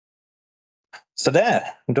Så där,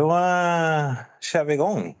 då kör vi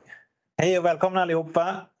igång. Hej och välkomna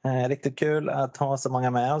allihopa. Riktigt kul att ha så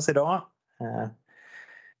många med oss idag.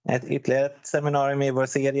 Ytterligare ett seminarium i vår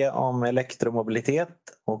serie om elektromobilitet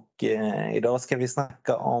och idag ska vi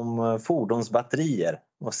snacka om fordonsbatterier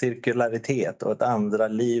och cirkularitet och ett andra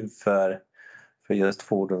liv för just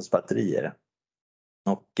fordonsbatterier.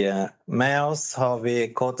 Och med oss har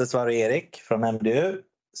vi Kotesvar och Erik från MDU,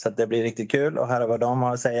 så det blir riktigt kul att höra vad de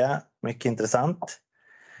har att säga. Mycket intressant.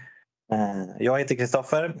 Jag heter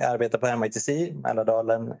Kristoffer, jag arbetar på MITC,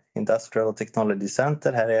 Mälardalen Industrial Technology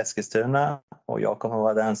Center här i Eskilstuna, och jag kommer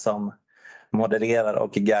vara den som modererar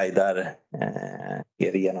och guidar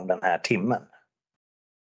er genom den här timmen.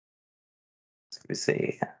 Ska vi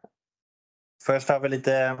se. Först har vi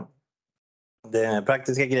lite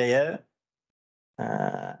praktiska grejer.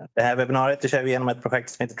 Det här webbinariet kör vi genom ett projekt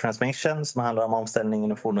som heter Transmission som handlar om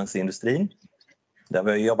omställningen i fordonsindustrin. Där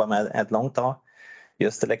vi jobbar med ett långt tag.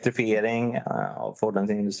 Just elektrifiering av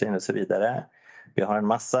fordonsindustrin och så vidare. Vi har en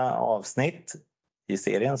massa avsnitt i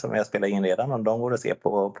serien som vi har spelat in redan, och de går att se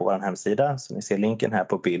på vår hemsida. Så ni ser länken här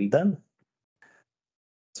på bilden.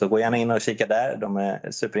 Så gå gärna in och kika där. De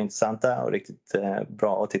är superintressanta och riktigt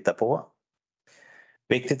bra att titta på.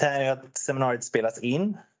 Viktigt här är att seminariet spelas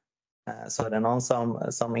in. Så är det någon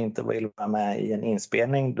som inte vill vara med i en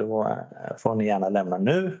inspelning, då får ni gärna lämna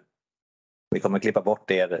nu. Vi kommer klippa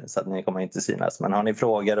bort er så att ni kommer inte synas. Men har ni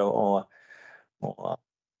frågor och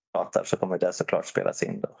pratar så kommer det såklart spelas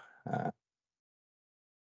in då.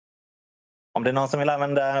 Om det är någon som vill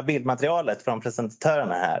använda bildmaterialet från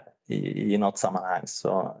presentatörerna här i något sammanhang,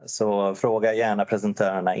 så fråga gärna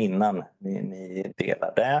presentatörerna innan ni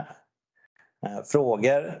delar det.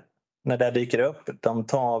 Frågor när det dyker upp, de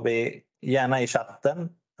tar vi gärna i chatten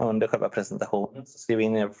under själva presentationen. Så skriv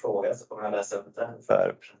in er fråga så kommer jag läsa upp den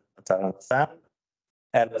för presentatörerna sen.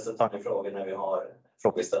 Eller så tar ni frågor när vi har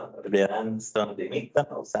frågestund. Det blir en stund i mitten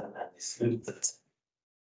och sen en i slutet.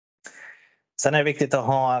 Sen är det viktigt att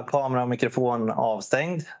ha kamera och mikrofon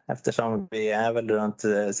avstängd, eftersom vi är väl runt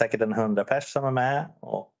säkert 100 pers som är med,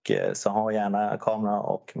 och så ha gärna kamera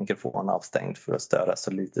och mikrofon avstängd för att störa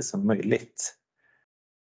så lite som möjligt.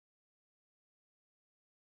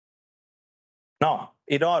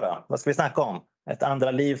 Idag då, vad ska vi snacka om? Ett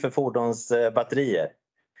andra liv för fordonsbatterier.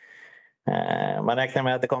 Man räknar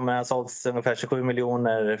med att det kommer att ha sålts ungefär 27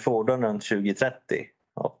 miljoner fordon runt 2030.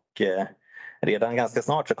 Och redan ganska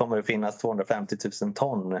snart så kommer det finnas 250 000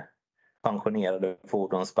 ton pensionerade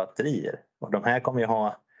fordonsbatterier. Och de här kommer ju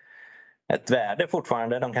ha ett värde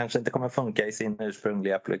fortfarande. De kanske inte kommer funka i sin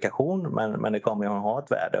ursprungliga applikation, men det kommer ju att ha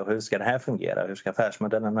ett värde. Och hur ska det här fungera? Hur ska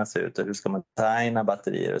affärsmodellerna se ut? Och hur ska man designa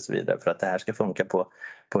batterier och så vidare för att det här ska funka på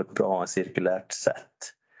ett bra och cirkulärt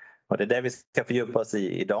sätt? Och det är det vi ska fördjupa oss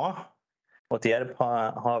i idag. Och till hjälp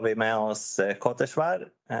har vi med oss Kotesvar,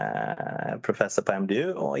 professor på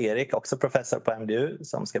MDU, och Erik, också professor på MDU,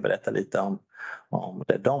 som ska berätta lite om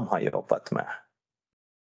det de har jobbat med.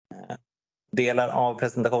 Delar av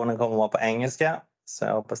presentationen kommer att vara på engelska, så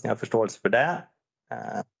jag hoppas ni har förståelse för det.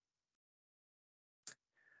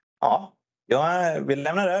 Vi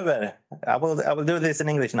lämnar över. I will do this in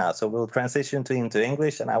English now, so we'll transition into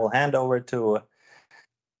English, and I will hand over to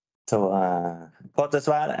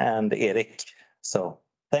Kotesvar and Erik. So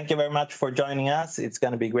thank you very much for joining us. It's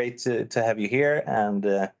going to be great to have you here, and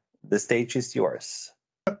the stage is yours.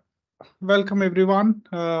 Welcome everyone.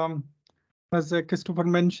 As Christopher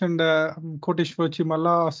mentioned, I'm Kotesvar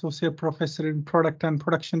Chimala, Associate Professor in Product and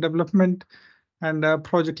Production Development, and a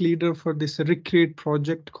project leader for this Recreate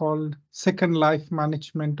project called Second Life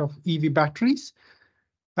Management of EV Batteries.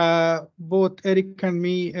 Both Eric and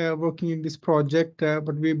me working in this project,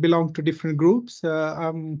 but we belong to different groups.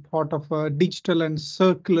 I'm part of a Digital and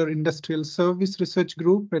Circular Industrial Service Research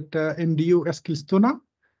Group at MDU Eskilstuna,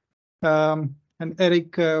 and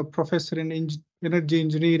Eric, Professor in Energy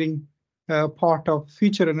Engineering, part of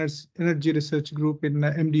Future Energy Research Group in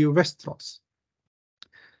MDU Västerås.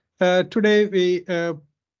 Today we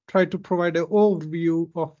try to provide an overview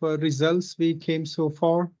of results we came so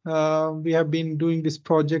far. We have been doing this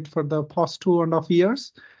project for the past 2.5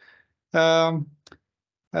 years.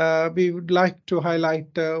 We would like to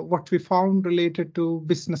highlight what we found related to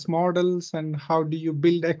business models and how do you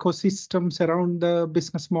build ecosystems around the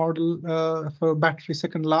business model for battery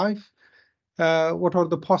second life. What are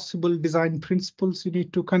the possible design principles you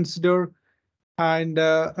need to consider, and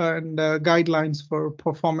guidelines for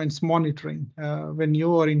performance monitoring when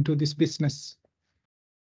you are into this business.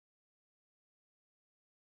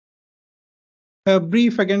 A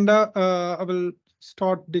brief agenda. I will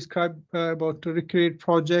describe about the Recreate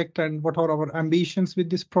project and what are our ambitions with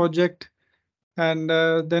this project. and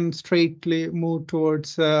then straightly move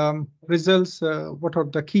towards results. What are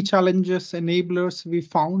the key challenges, enablers we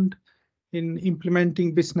found in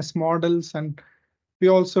implementing business models, and we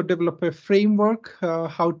also develop a framework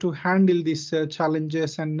how to handle these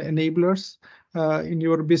challenges and enablers in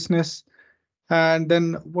your business. And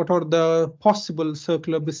then what are the possible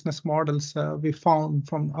circular business models we found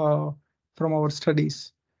from our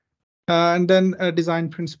studies. And then design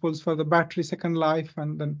principles for the battery second life,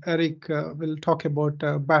 and then Eric will talk about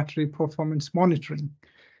battery performance monitoring.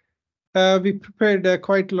 We prepared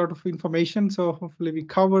quite a lot of information, so hopefully we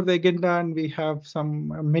cover the agenda and we have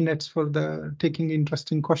some minutes for the taking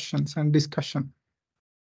interesting questions and discussion.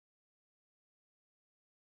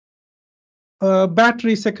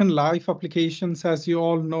 Battery second life applications, as you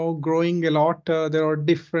all know, growing a lot. There are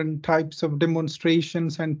different types of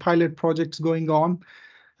demonstrations and pilot projects going on.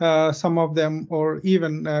 Some of them or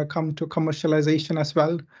even come to commercialization as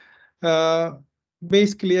well.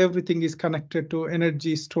 Basically, everything is connected to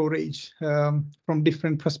energy storage from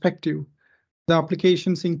different perspectives. The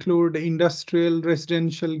applications include industrial,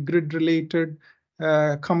 residential, grid-related,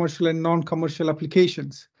 commercial and non-commercial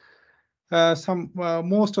applications.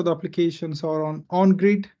 Most of the applications are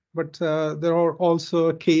on-grid, but there are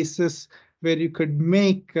also cases where you could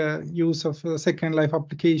make use of second life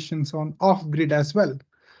applications on off-grid as well.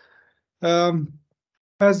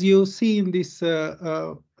 As you see in these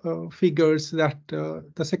figures, that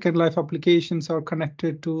the second life applications are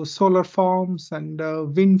connected to solar farms and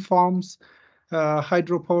wind farms,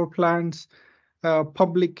 hydropower plants,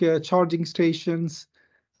 public charging stations,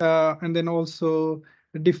 and then also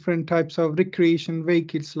different types of recreation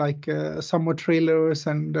vehicles like summer trailers.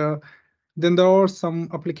 And then there are some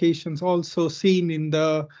applications also seen in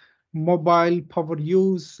the mobile power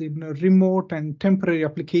use in remote and temporary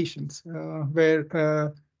applications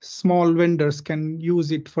where small vendors can use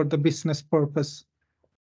it for the business purpose.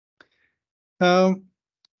 And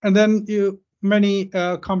then many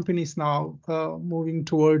companies now moving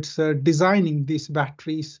towards designing these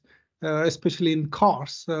batteries, especially in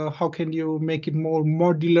cars. How can you make it more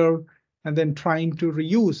modular and then trying to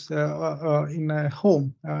reuse in a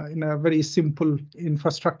home in a very simple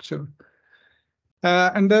infrastructure.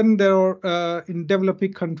 And then there are in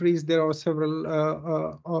developing countries, there are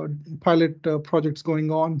several pilot projects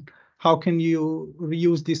going on. How can you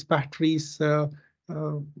reuse these batteries,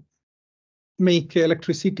 make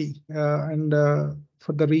electricity and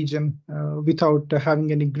for the region without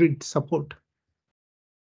having any grid support?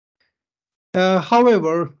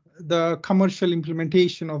 However, the commercial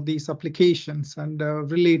implementation of these applications and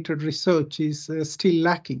related research is still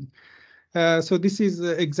lacking. So this is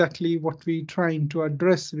exactly what we're trying to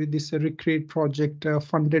address with this Recreate project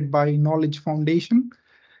funded by Knowledge Foundation.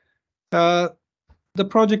 The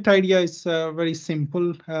project idea is very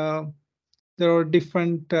simple. There are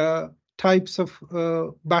different types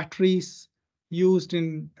of batteries used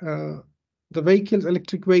in the vehicles,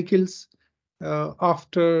 electric vehicles.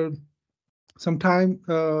 After some time,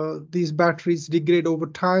 these batteries degrade over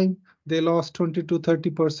time. They lost 20 to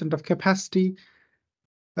 30% of capacity.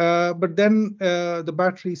 But then the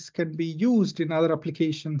batteries can be used in other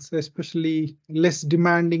applications, especially less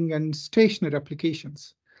demanding and stationary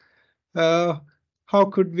applications. How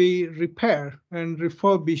could we repair and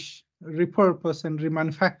refurbish, repurpose and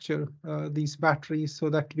remanufacture these batteries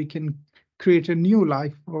so that we can create a new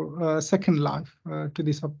life or a second life to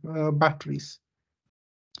these batteries?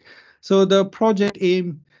 So the project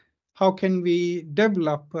aim, how can we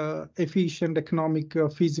develop efficient, economic,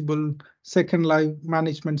 feasible second life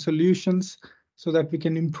management solutions so that we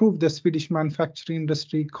can improve the Swedish manufacturing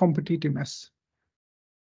industry competitiveness?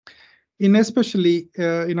 Especially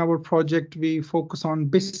in our project, we focus on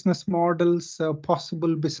business models,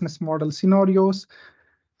 possible business model scenarios,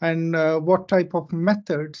 and what type of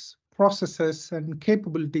methods, processes, and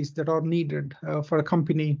capabilities that are needed for a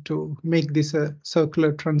company to make this a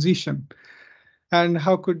circular transition. And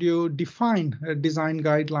how could you define design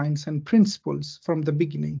guidelines and principles from the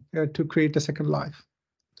beginning to create a second life?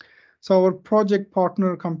 So our project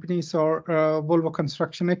partner companies are Volvo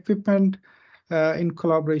Construction Equipment in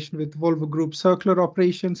collaboration with Volvo Group Circular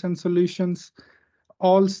Operations and Solutions,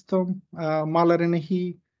 Alstom,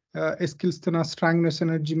 Mälarenergi, Eskilstuna Strängnäs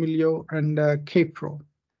Energimiljö, and K-Pro.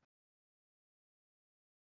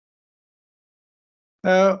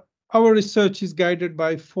 Our research is guided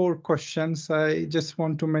by 4 questions. I just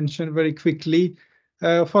want to mention very quickly.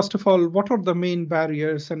 First of all, what are the main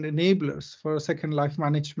barriers and enablers for second life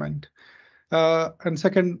management? And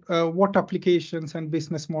second, what applications and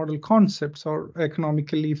business model concepts are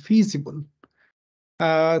economically feasible?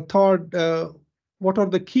 Third, what are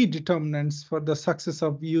the key determinants for the success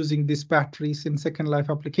of using these batteries in second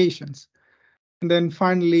life applications? And then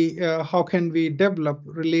finally, how can we develop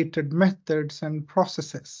related methods and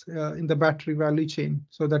processes in the battery value chain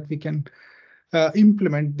so that we can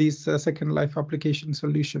implement these second life application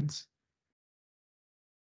solutions?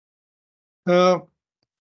 The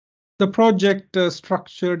project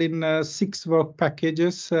structured in 6 work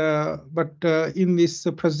packages, but in this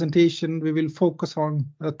presentation, we will focus on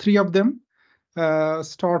 3 of them.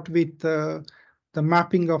 Start with the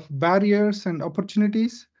mapping of barriers and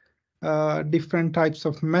opportunities, different types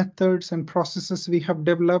of methods and processes we have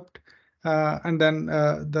developed, and then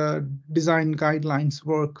the design guidelines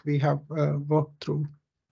work we have worked through.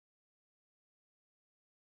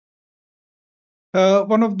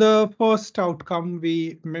 One of the first outcome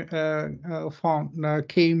we found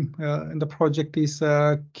came in the project is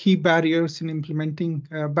key barriers in implementing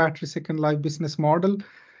battery second life business model.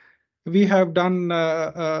 We have done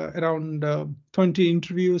around 20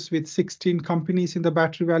 interviews with 16 companies in the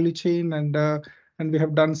battery value chain, and we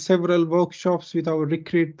have done several workshops with our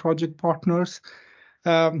Recreate project partners,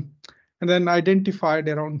 and then identified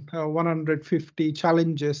around 150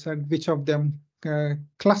 challenges, and which of them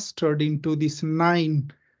clustered into these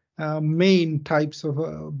 9 main types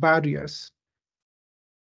of barriers.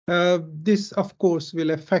 This, of course, will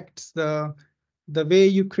affect the way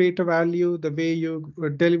you create a value, the way you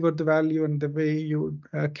deliver the value, and the way you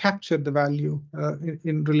capture the value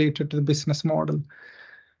in related to the business model.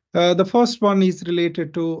 The first one is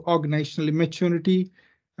related to organizational maturity.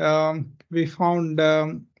 We found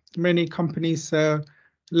many companies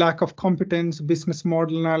lack of competence, business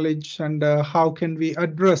model knowledge, and how can we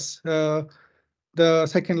address the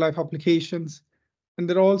second life applications. And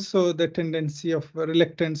there also the tendency of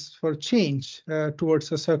reluctance for change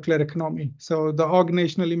towards a circular economy. So the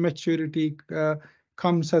organizational immaturity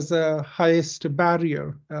comes as a highest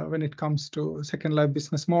barrier when it comes to second life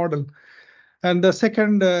business model. And the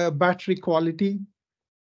second, battery quality.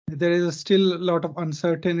 There is still a lot of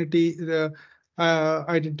uncertainty.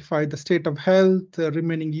 Identify the state of health,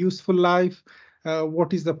 remaining useful life,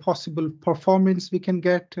 what is the possible performance we can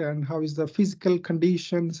get, and how is the physical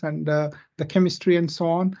conditions and the chemistry and so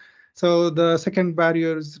on. So the second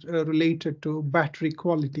barrier is related to battery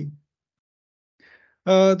quality.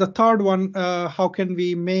 The third one, how can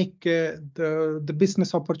we make the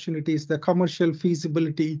business opportunities, the commercial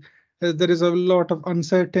feasibility? There is a lot of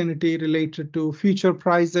uncertainty related to future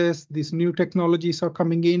prices. These new technologies are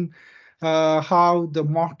coming in. How the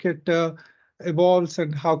market evolves,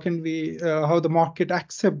 and how can we how the market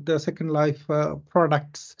accept the second life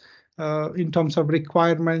products in terms of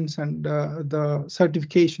requirements and the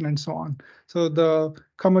certification and so on. So the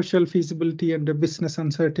commercial feasibility and the business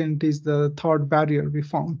uncertainty is the third barrier we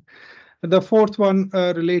found. The fourth one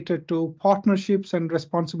related to partnerships and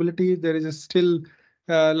responsibility. There is still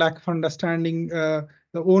lack of understanding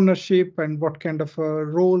the ownership and what kind of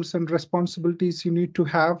roles and responsibilities you need to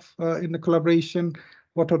have in the collaboration.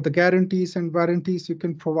 What are the guarantees and warranties you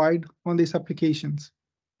can provide on these applications?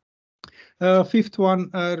 Fifth one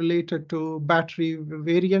related to battery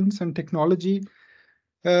variants and technology.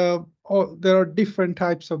 There are different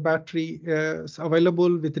types of battery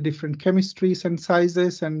available with different chemistries and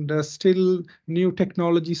sizes, and still new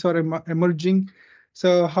technologies are emerging.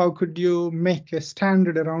 So how could you make a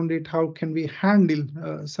standard around it? How can we handle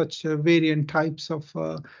such variant types of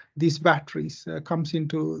these batteries comes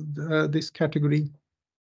into this category.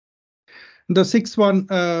 The sixth one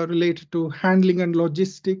related to handling and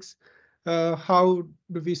logistics. How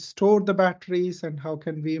do we store the batteries, and how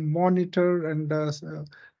can we monitor and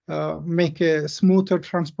make a smoother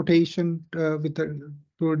transportation to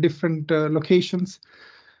different locations?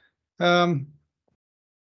 And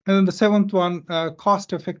then the seventh one,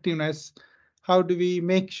 cost effectiveness. How do we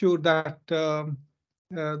make sure that the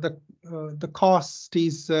cost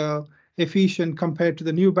is efficient compared to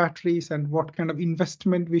the new batteries, and what kind of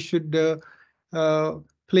investment we should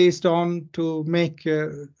placed on to make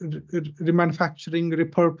remanufacturing,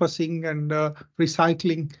 repurposing, and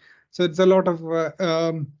recycling. So it's a lot of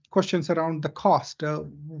questions around the cost,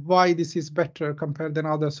 why this is better compared than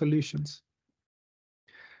other solutions.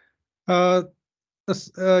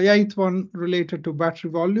 The eighth one related to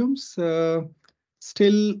battery volumes.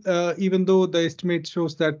 Still, even though the estimate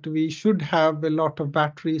shows that we should have a lot of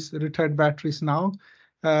batteries, retired batteries now,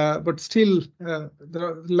 but still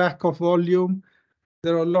the lack of volume.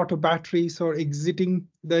 There are a lot of batteries are exiting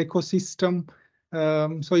the ecosystem.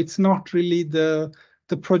 So it's not really the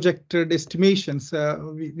projected estimations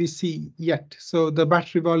we see yet. So the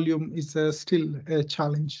battery volume is still a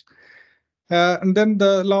challenge. And then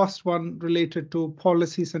the last one related to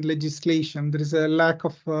policies and legislation. There is a lack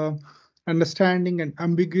of understanding and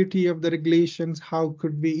ambiguity of the regulations. How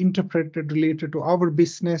could we interpret it related to our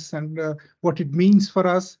business and what it means for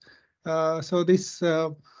us? So this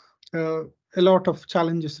a lot of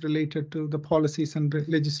challenges related to the policies and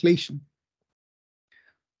legislation.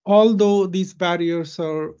 Although these barriers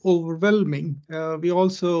are overwhelming, we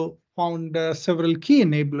also found several key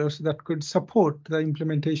enablers that could support the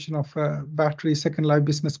implementation of a battery second life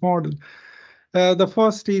business model. The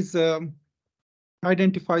first is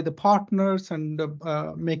identify the partners and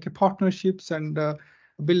make partnerships and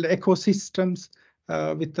build ecosystems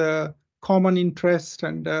with a common interest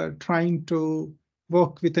and trying to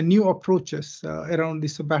work with the new approaches around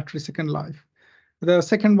this battery second life. The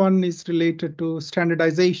second one is related to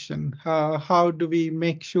standardization. How do we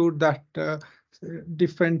make sure that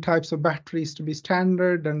different types of batteries to be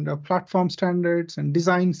standard and platform standards and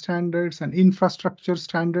design standards and infrastructure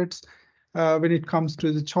standards when it comes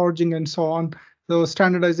to the charging and so on. So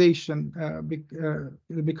standardization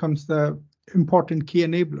becomes the important key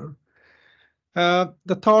enabler.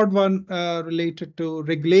 The third one related to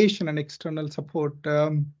regulation and external support.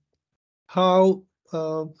 How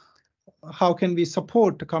can we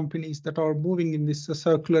support the companies that are moving in this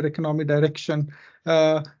circular economy direction?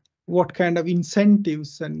 What kind of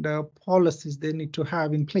incentives and policies they need to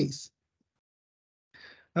have in place?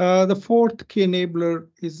 The fourth key enabler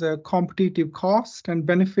is a competitive cost and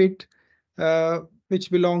benefit,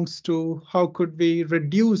 which belongs to how could we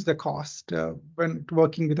reduce the cost when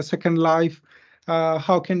working with a second life?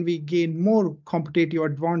 How can we gain more competitive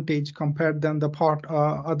advantage compared than the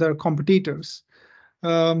other competitors?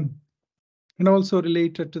 And also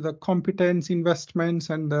related to the competence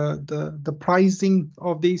investments and the pricing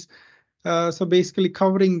of these. So basically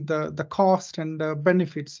covering the cost and the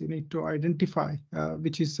benefits you need to identify,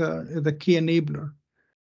 which is the key enabler.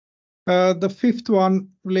 The fifth one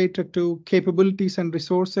related to capabilities and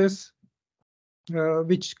resources,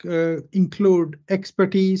 which include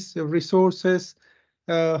expertise, resources,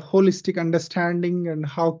 holistic understanding, and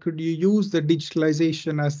how could you use the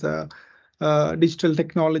digitalization as the digital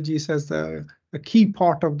technologies as a key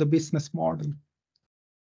part of the business model.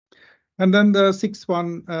 And then the sixth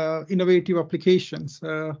one, innovative applications,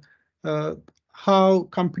 how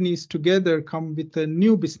companies together come with a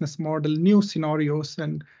new business model, new scenarios,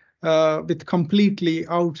 and with completely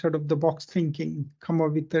outside of the box thinking, come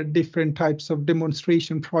up with different types of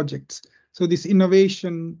demonstration projects. So this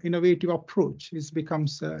innovative approach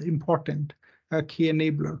becomes important, a key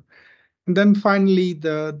enabler. And then finally,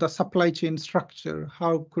 the supply chain structure.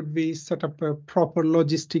 How could we set up a proper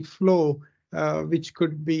logistic flow, which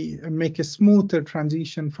could make a smoother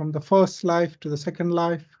transition from the first life to the second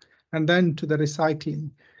life, and then to the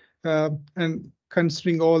recycling. And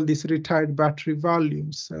considering all these retired battery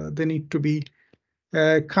volumes, they need to be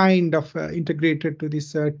kind of integrated to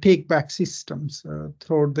these take-back systems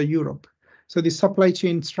throughout the Europe. So the supply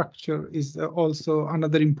chain structure is also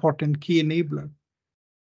another important key enabler.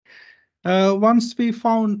 Once we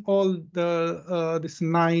found all these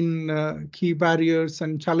 9 key barriers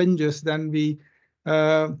and challenges, then we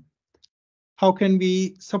how can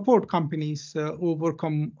we support companies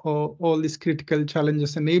overcome all these critical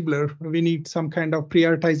challenges enabler? We need some kind of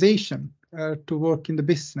prioritization to work in the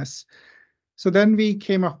business. So then we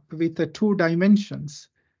came up with 2 dimensions.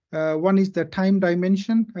 One is the time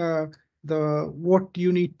dimension, what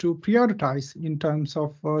you need to prioritize in terms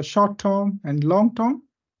of short term and long term.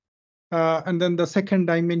 And then the second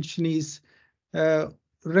dimension is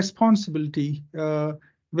responsibility,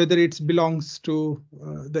 whether it belongs to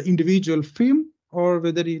the individual firm or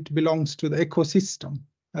whether it belongs to the ecosystem,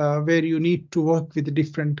 where you need to work with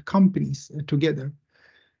different companies together.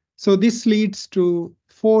 So this leads to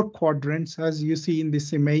 4 quadrants, as you see in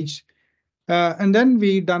this image. And then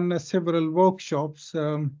we done several workshops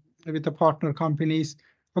with the partner companies.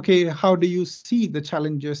 Okay, how do you see the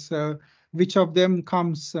challenges? Which of them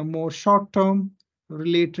comes more short term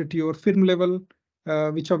related to your firm level?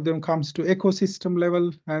 Which of them comes to ecosystem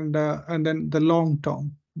level, and then the long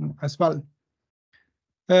term as well.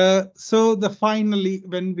 So finally,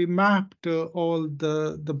 when we mapped all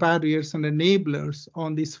the barriers and enablers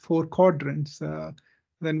on these 4 quadrants,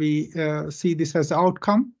 then we see this as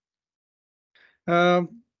outcome.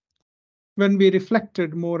 When we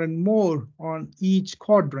reflected more and more on each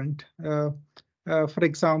quadrant, for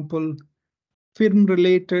example, firm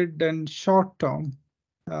related and short term,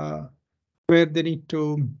 where they need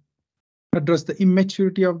to address the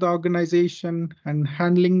immaturity of the organization and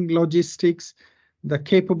handling logistics, the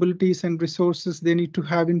capabilities and resources they need to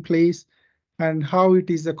have in place, and how it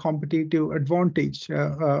is a competitive advantage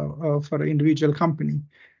for an individual company.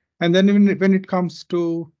 And then when it comes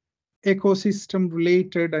to ecosystem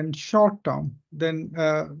related and short term, then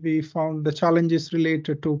we found the challenges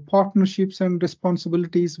related to partnerships and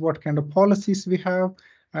responsibilities, what kind of policies we have,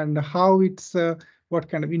 and how it's what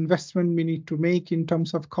kind of investment we need to make in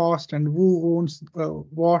terms of cost, and who owns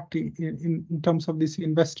what in terms of these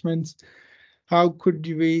investments. How could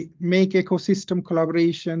we make ecosystem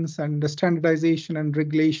collaborations and the standardization and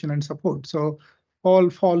regulation and support? So all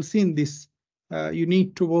falls in this. You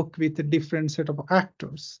need to work with a different set of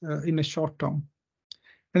actors in a short term.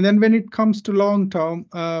 And then when it comes to long term,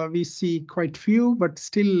 we see quite few, but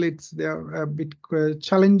still they're a bit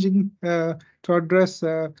challenging to address.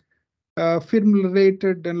 Firm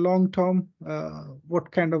related and long term,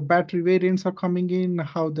 what kind of battery variants are coming in,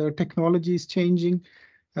 how the technology is changing,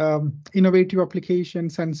 innovative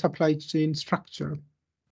applications and supply chain structure.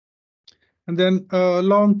 And then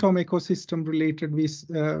long-term ecosystem related,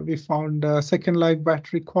 we found second life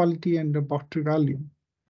battery quality and the battery value.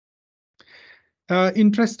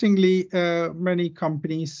 Interestingly, many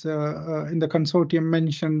companies in the consortium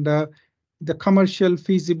mentioned the commercial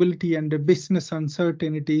feasibility and the business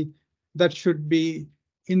uncertainty that should be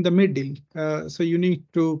in the middle. So you need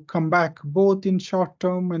to come back both in short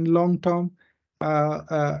term and long term,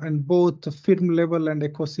 and both the firm level and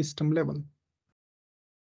ecosystem level.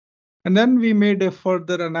 And then we made a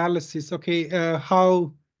further analysis, okay,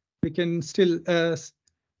 how we can still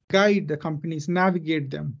guide the companies, navigate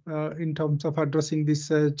them in terms of addressing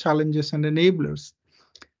these challenges and enablers.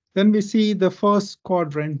 Then we see the first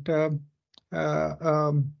quadrant,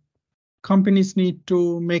 companies need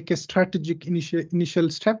to make a strategic initial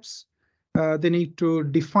steps. They need to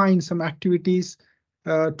define some activities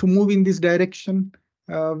to move in this direction,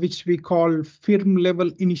 which we call firm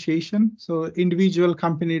level initiation. So individual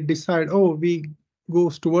company decide, oh, we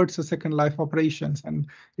goes towards the second life operations, and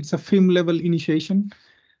it's a firm level initiation.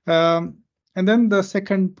 And then the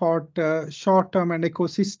second part, short term and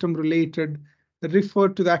ecosystem related, refer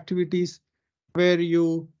to the activities where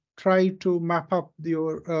you try to map up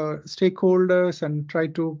your stakeholders and try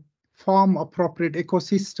to form appropriate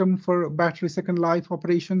ecosystem for battery second life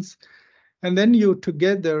operations. And then you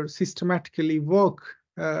together systematically work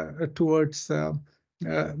towards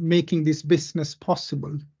making this business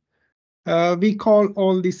possible. We call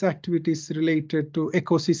all these activities related to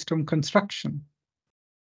ecosystem construction.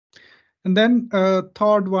 And then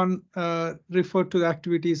third one, refer to the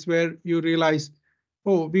activities where you realize,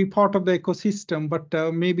 oh, we're part of the ecosystem, but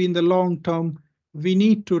maybe in the long term, we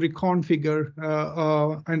need to reconfigure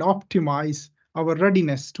and optimize our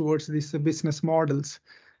readiness towards these business models.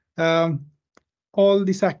 All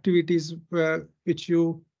these activities which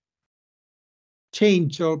you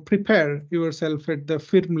change or prepare yourself at the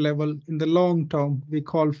firm level in the long term, we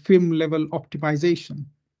call firm level optimization.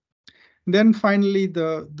 Then finally,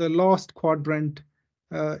 the last quadrant,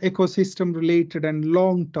 ecosystem related and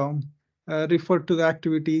long term, refer to the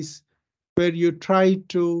activities where you try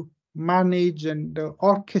to manage and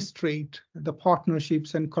orchestrate the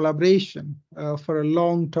partnerships and collaboration for a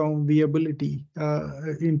long-term viability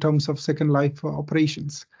in terms of second life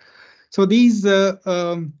operations. So these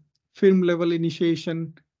firm level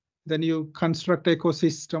initiation, then you construct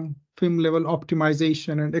ecosystem, firm level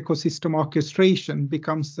optimization and ecosystem orchestration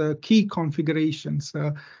becomes the key configurations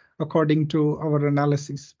according to our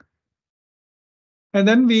analysis. And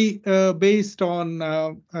then we, based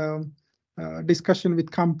on discussion with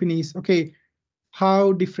companies, okay,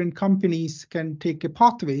 how different companies can take a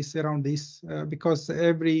pathways around this, because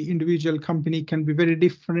every individual company can be very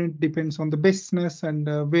different, depends on the business and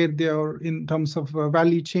where they are in terms of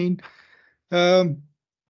value chain.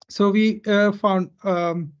 So we found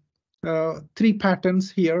 3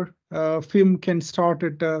 patterns here. Firm can start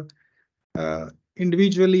at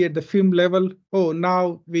individually at the firm level. Oh,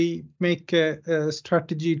 now we make a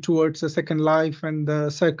strategy towards a second life and the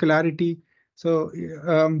circularity. So,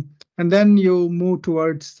 and then you move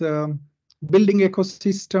towards building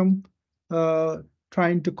ecosystem,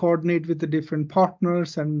 trying to coordinate with the different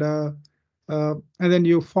partners, and then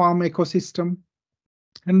you form ecosystem.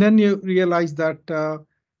 And then you realize that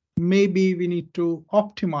maybe we need to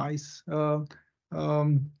optimize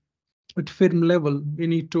at firm level. We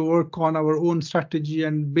need to work on our own strategy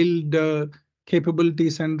and build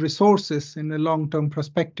capabilities and resources in a long-term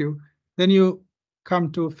perspective. Then you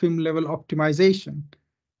come to firm level optimization.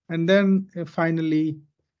 And then finally,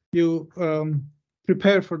 you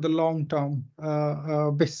prepare for the long-term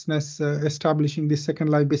business, establishing the second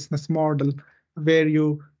life business model where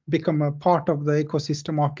you become a part of the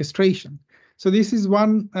ecosystem orchestration. So this is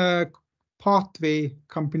one pathway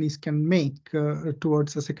companies can make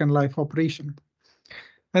towards a second life operation.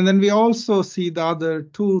 And then we also see the other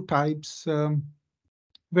two types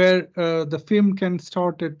where the firm can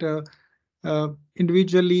start it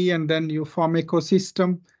individually, and then you form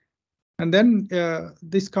ecosystem. And then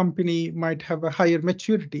this company might have a higher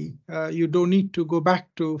maturity. You don't need to go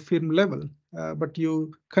back to firm level, but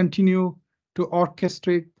you continue to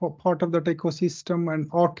orchestrate part of that ecosystem and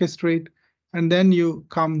orchestrate, and then you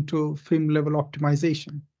come to firm level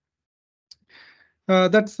optimization.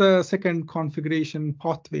 That's the second configuration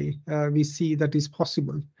pathway we see that is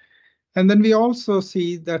possible. And then we also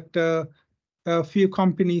see that a few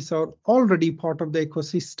companies are already part of the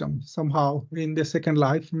ecosystem somehow in the second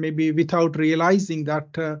life, maybe without realizing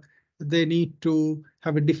that they need to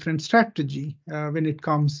have a different strategy when it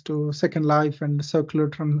comes to second life and circular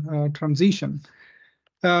transition.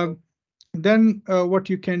 Then what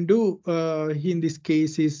you can do in this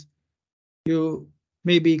case is you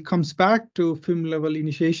maybe comes back to firm level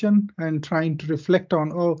initiation and trying to reflect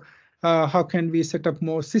on, how can we set up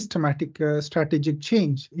more systematic strategic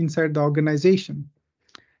change inside the organization?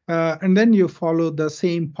 And then you follow the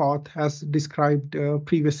same path as described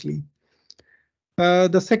previously.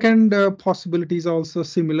 The second possibility is also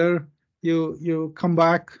similar. You come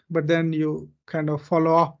back, but then you kind of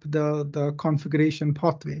follow up the configuration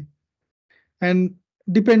pathway. And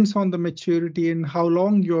depends on the maturity and how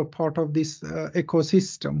long you're part of this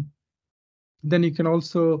ecosystem. Then you can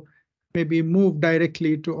also maybe move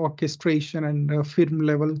directly to orchestration and firm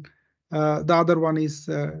level. The other one is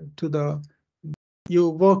you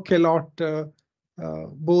work a lot,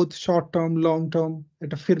 both short term, long term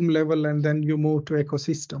at a firm level, and then you move to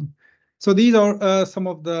ecosystem. So these are some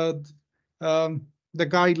of the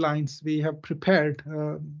guidelines we have prepared,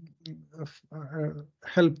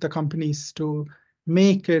 help the companies to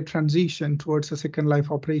make a transition towards a second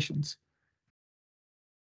life operations.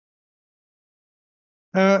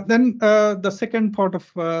 Then the second part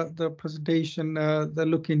of the presentation, the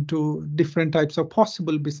look into different types of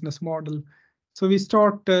possible business model. So we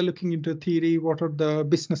start looking into theory, what are the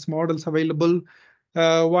business models available.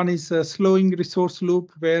 One is a slowing resource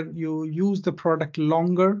loop where you use the product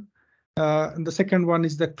longer. And the second one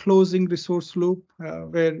is the closing resource loop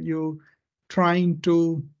where you trying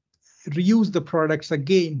to reuse the products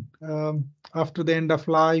again after the end of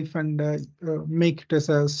life and make it as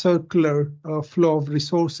a circular flow of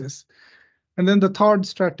resources. And then the third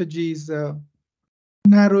strategy is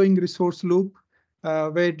narrowing resource loop,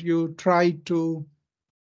 where you try to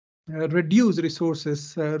reduce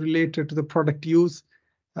resources related to the product use.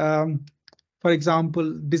 For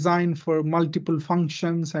example, design for multiple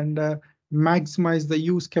functions and maximize the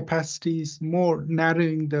use capacities, more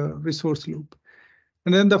narrowing the resource loop.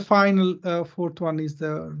 And then the final fourth one is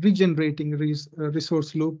the regenerating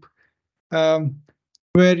resource loop,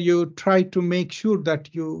 where you try to make sure that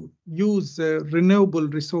you use renewable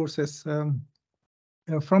resources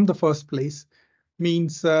from the first place.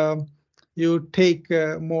 Means you take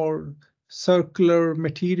more circular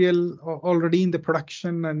material already in the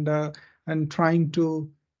production and trying to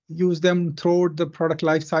use them throughout the product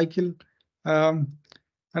life cycle.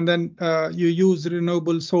 And then you use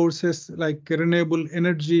renewable sources like renewable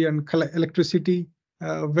energy and electricity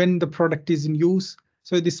when the product is in use.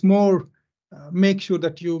 So it is more make sure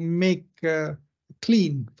that you make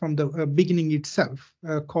clean from the beginning itself,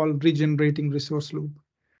 called regenerating resource loop.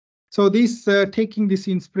 So this taking this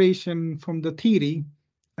inspiration from the theory,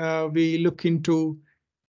 we look into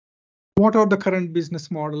what are the current business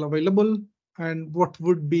model available and what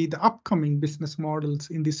would be the upcoming business models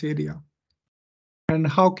in this area. And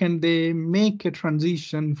how can they make a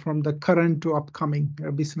transition from the current to upcoming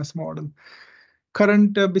business model?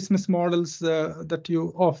 Current business models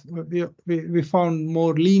that we found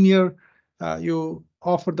more linear. You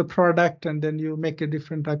offer the product and then you make a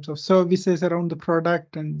different types of services around the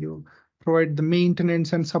product and you provide the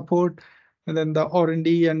maintenance and support, and then the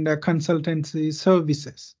R&D and the consultancy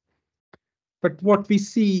services. But what we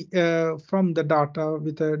see from the data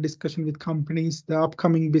with a discussion with companies, the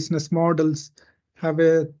upcoming business models have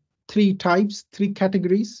three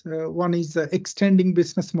categories. One is the extending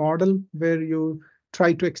business model, where you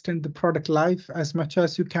try to extend the product life as much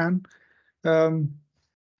as you can.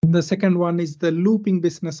 The second one is the looping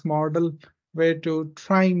business model, where you're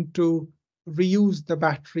trying to reuse the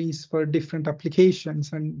batteries for different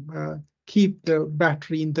applications and keep the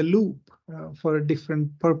battery in the loop for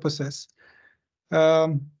different purposes.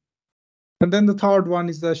 And then the third one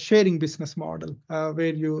is the sharing business model,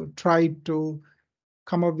 where you try to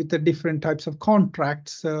come up with the different types of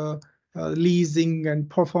contracts, leasing and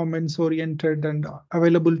performance oriented and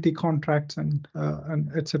availability contracts and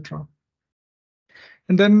etc.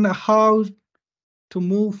 And then how to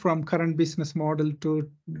move from current business model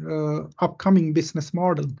to upcoming business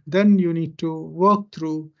model. Then you need to work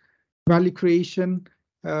through value creation,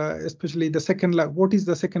 especially the second life. What is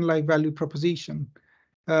the second life value proposition?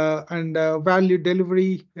 And value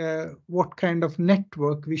delivery, what kind of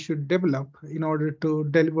network we should develop in order to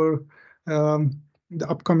deliver the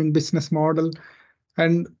upcoming business model,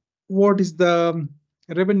 and what is the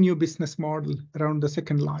revenue business model around the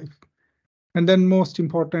second life. And then most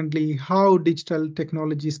importantly, how digital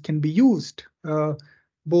technologies can be used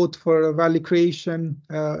both for value creation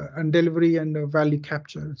and delivery and value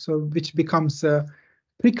capture. So which becomes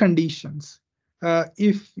preconditions.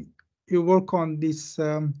 If you work on these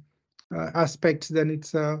aspects, then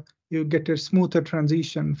it's you get a smoother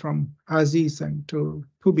transition from as is and to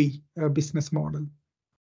be business model.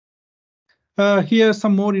 Here's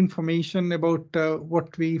some more information about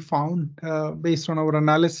what we found based on our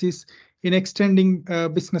analysis in extending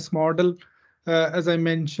business model. As I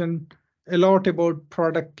mentioned, a lot about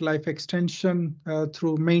product life extension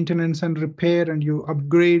through maintenance and repair, and you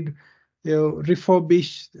upgrade, you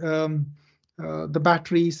refurbish the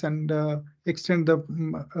batteries and extend the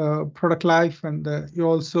product life, and you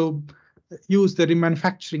also use the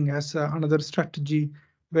remanufacturing as another strategy,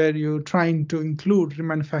 where you're trying to include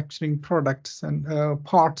remanufacturing products and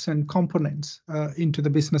parts and components into the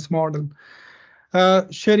business model.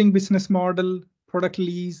 Sharing business model, product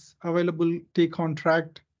lease, availability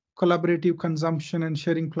contract, collaborative consumption and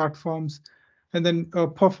sharing platforms, and then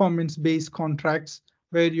performance-based contracts,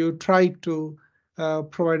 where you try to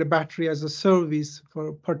provide a battery as a service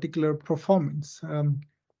for particular performance.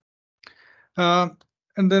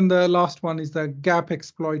 And then the last one is the gap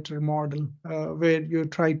exploiter model, where you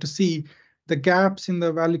try to see the gaps in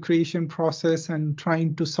the value creation process and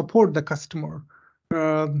trying to support the customer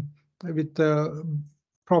with the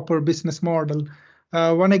proper business model.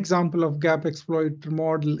 One example of gap exploiter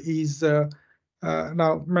model is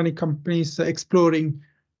now many companies exploring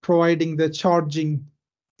providing the charging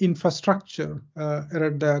infrastructure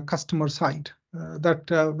at the customer site,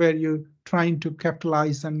 where you're trying to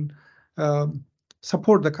capitalize and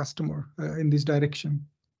support the customer in this direction.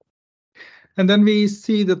 And then we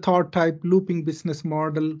see the third type, looping business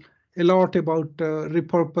model, a lot about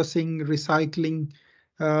repurposing, recycling,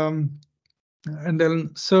 and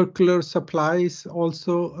then circular supplies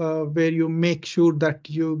also, where you make sure that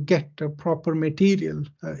you get a proper material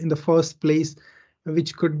in the first place,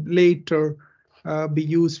 which could later be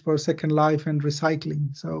used for second life and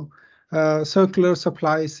recycling. So circular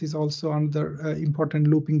supplies is also another important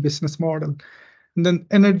looping business model. And then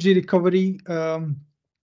energy recovery,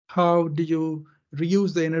 how do you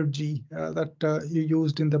reuse the energy that you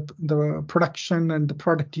used in the production and the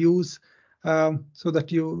product use, so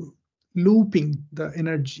that you looping the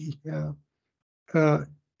energy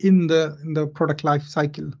in the product life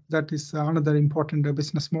cycle. That is another important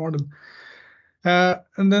business model.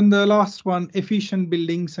 And then the last one, efficient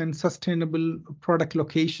buildings and sustainable product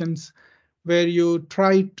locations, where you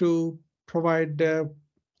try to provide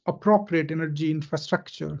appropriate energy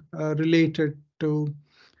infrastructure related to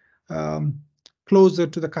closer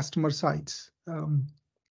to the customer sites,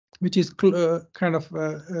 which is kind of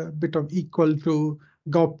a bit of equal to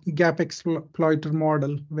gap exploiter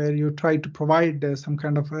model, where you try to provide some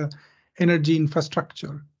kind of energy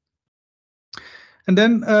infrastructure. And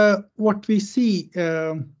then what we see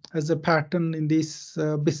as a pattern in this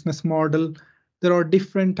business model, there are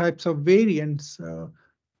different types of variants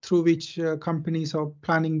through which companies are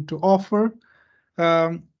planning to offer.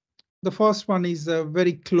 The first one is a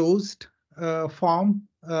very closed form,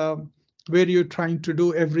 where you're trying to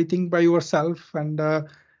do everything by yourself. And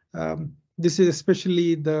this is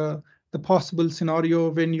especially the possible scenario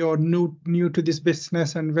when you're new to this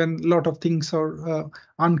business and when a lot of things are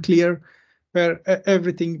unclear, where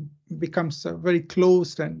everything becomes very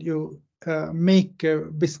closed and you make a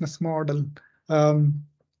business model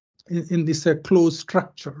in this closed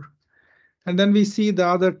structure. And then we see the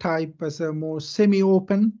other type as a more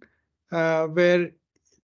semi-open, where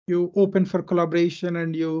you open for collaboration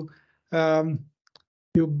and you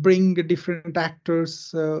bring different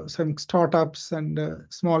actors, some startups and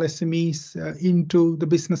small SMEs into the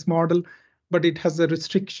business model, but it has a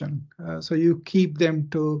restriction. So you keep them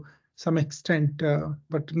to some extent,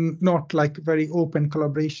 but not like very open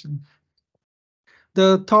collaboration.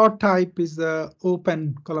 The third type is the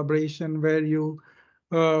open collaboration, where you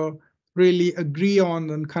really agree on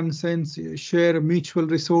and consensus, share mutual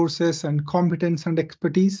resources and competence and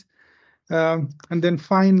expertise. And then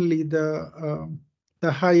finally, the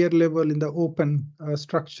higher level in the open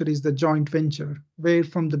structure is the joint venture, where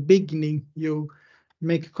from the beginning you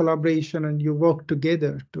make a collaboration and you work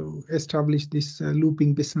together to establish this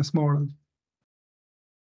looping business model.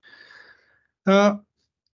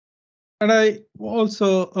 And I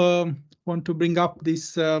also want to bring up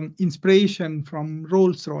this inspiration from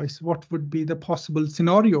Rolls-Royce. What would be the possible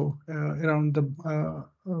scenario around the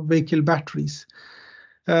vehicle batteries?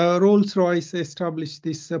 Rolls-Royce established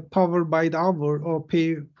this power by the hour or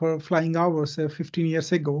pay for flying hours 15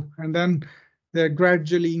 years ago, and then they're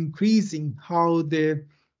gradually increasing how they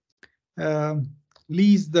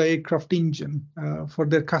lease the aircraft engine for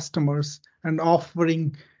their customers and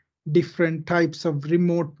offering different types of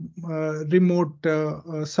remote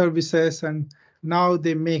services, and now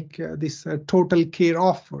they make this total care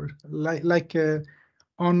offer like a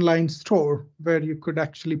online store where you could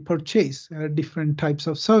actually purchase different types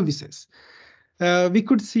of services. We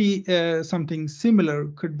could see something similar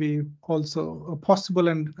could be also possible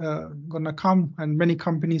and gonna come, and many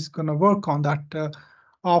companies gonna work on that,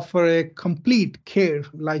 offer a complete care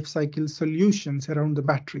lifecycle solutions around the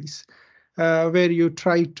batteries, where you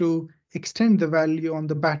try to extend the value on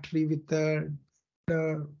the battery with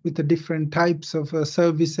the different types of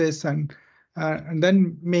services and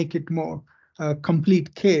then make it more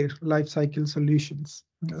complete care lifecycle solutions,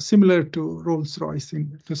 similar to Rolls-Royce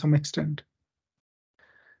to some extent.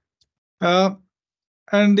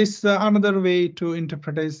 And this another way to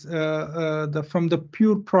interpret is from the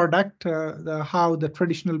pure product, how the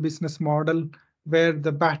traditional business model, where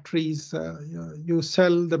the batteries, you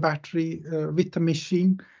sell the battery with the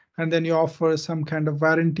machine, and then you offer some kind of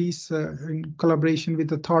warranties in collaboration with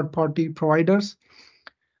the third-party providers.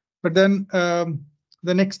 But then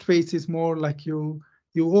the next phase is more like you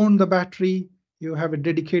own the battery, you have a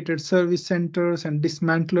dedicated service centers and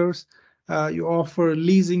dismantlers. You offer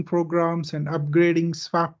leasing programs and upgrading,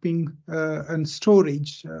 swapping, and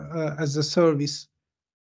storage as a service.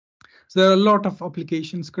 So there are a lot of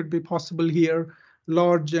applications could be possible here.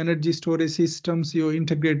 Large energy storage systems you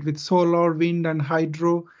integrate with solar, wind, and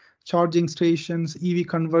hydro, charging stations, EV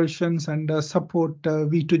conversions, and support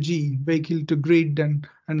V2G, vehicle to grid, and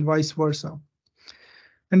vice versa.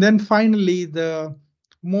 And then finally, the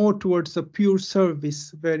more towards a pure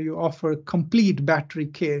service where you offer complete battery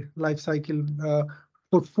care lifecycle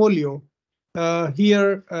portfolio.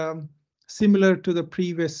 Here, similar to the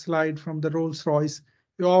previous slide from the Rolls-Royce,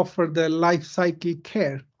 you offer the lifecycle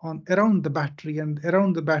care around the battery and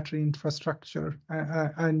around the battery infrastructure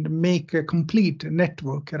and make a complete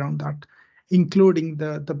network around that, including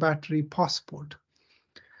the battery passport.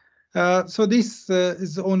 So this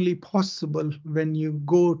is only possible when you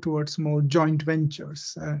go towards more joint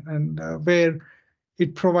ventures and where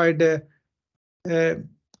it provides a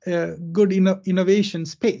good innovation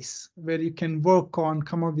space where you can work on,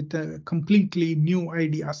 come up with completely new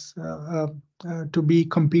ideas to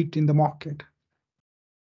compete in the market.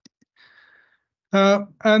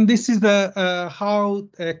 And this is the how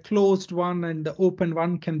a closed one and the open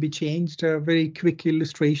one can be changed. A very quick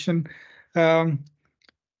illustration.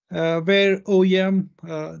 Where OEM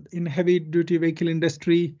in heavy-duty vehicle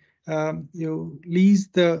industry, you lease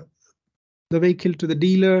the vehicle to the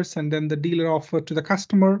dealers, and then the dealer offer to the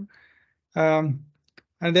customer. And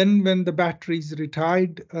then when the battery is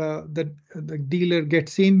retired, the dealer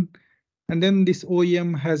gets in, and then this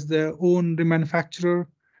OEM has their own remanufacturer.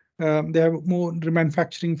 They have more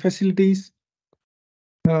remanufacturing facilities.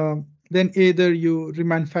 Then either you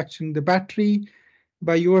remanufacturing the battery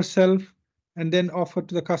by yourself and then offer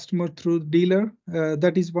to the customer through the dealer.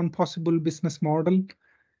 That is one possible business model.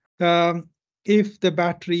 If the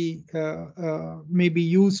battery may be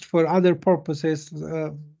used for other purposes,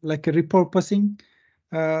 like a repurposing,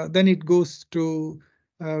 then it goes to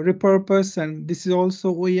repurpose, and this is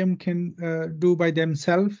also OEM can do by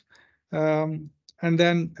themselves. And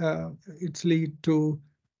then it's lead to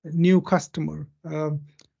new customer.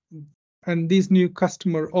 And this new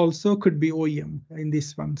customer also could be OEM in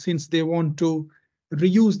this one, since they want to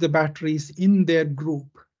reuse the batteries in their group.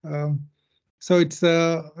 So it's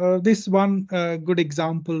this one good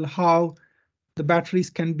example how the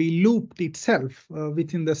batteries can be looped itself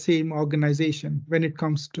within the same organization when it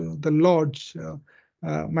comes to the large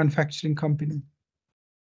manufacturing company.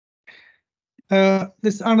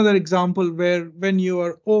 This another example where when you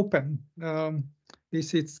are open,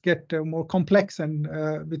 it's get more complex and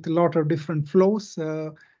with a lot of different flows.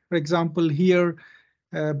 For example, here,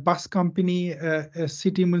 a bus company, a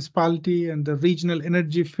city municipality, and the regional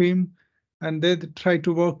energy firm, and they try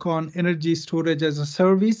to work on energy storage as a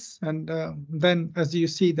service. And then, as you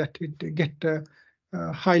see, that it get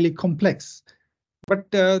highly complex. But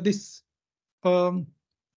this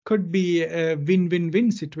could be a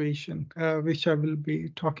win-win-win situation, which I will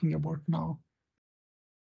be talking about now.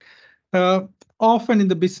 Often in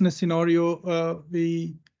the business scenario,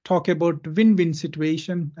 we talk about win-win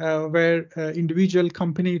situation where individual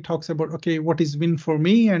company talks about, okay, what is win for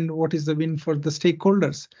me and what is the win for the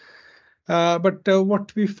stakeholders. But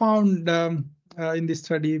what we found in this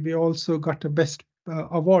study, we also got a best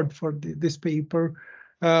award for this paper.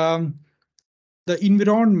 The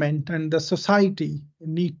environment and the society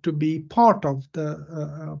need to be part of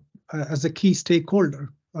the as a key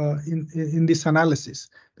stakeholder in this analysis,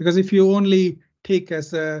 because if you only take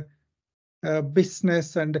as a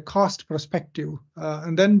business and a cost perspective,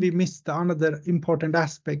 and then we miss the another important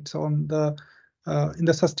aspects on the in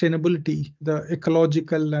the sustainability, the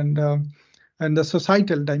ecological and the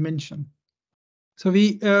societal dimension. So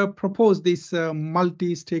we propose this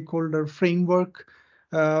multi-stakeholder framework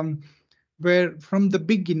where from the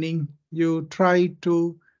beginning you try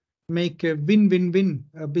to make a win-win-win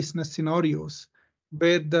business scenarios,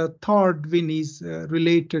 where the third win is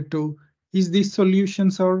related to, is these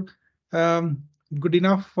solutions are good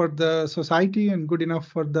enough for the society and good enough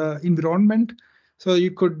for the environment. So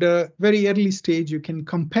you could very early stage you can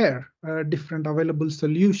compare different available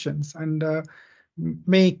solutions and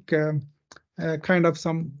make kind of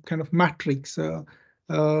some kind of matrix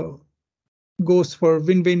goes for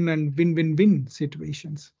win-win and win-win-win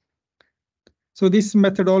situations. So this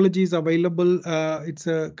methodology is available. It's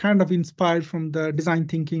kind of inspired from the design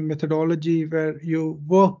thinking methodology, where you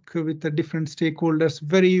work with the different stakeholders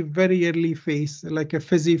very early phase, like a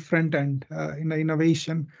fuzzy front end in the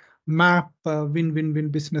innovation, map win-win-win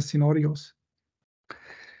business scenarios.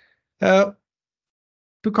 To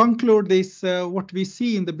conclude this, what we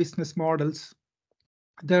see in the business models,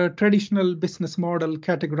 the traditional business model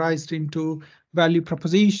categorized into value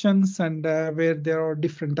propositions and where there are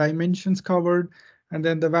different dimensions covered, and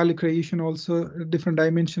then the value creation also different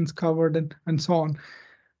dimensions covered and so on.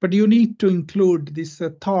 But you need to include this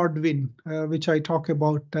third win, which I talk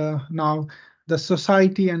about now, the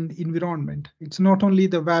society and environment. It's not only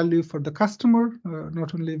the value for the customer,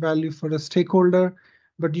 not only value for the stakeholder,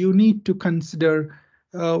 but you need to consider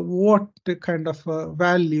what kind of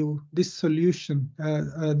value this solution,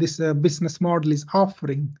 this business model is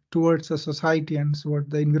offering towards a society and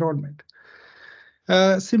toward the environment.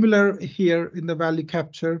 Similar here in the value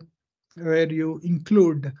capture, where you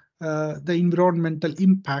include the environmental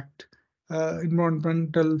impact,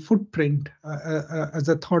 environmental footprint as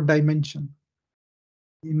a third dimension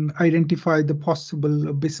in identify the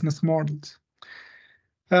possible business models.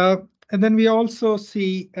 And then we also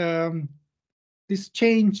see this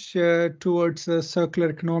change towards circular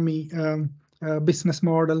economy business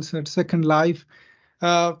models at Second Life.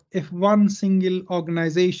 If one single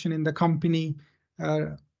organization in the company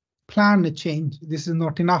plan a change, this is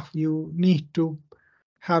not enough. You need to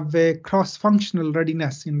have a cross-functional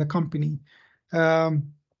readiness in the company. For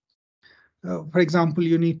example,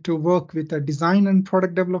 you need to work with the design and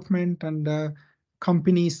product development and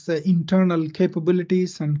company's internal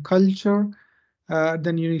capabilities and culture.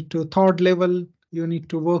 Then you need to third level, you need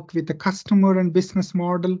to work with the customer and business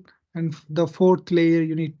model. And the fourth layer,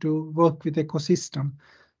 you need to work with ecosystem.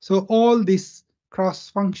 So all this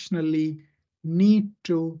cross-functionally need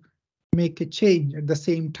to make a change at the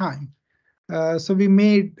same time. So we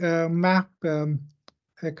made map a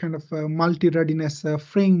kind of a multi-readiness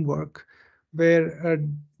framework where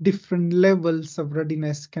different levels of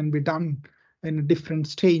readiness can be done in different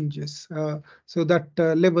stages. So that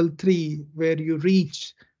level 3, where you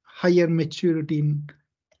reach higher maturity in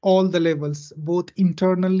all the levels, both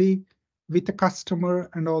internally with the customer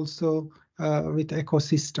and also with the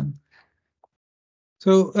ecosystem.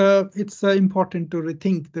 So it's important to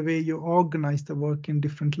rethink the way you organize the work in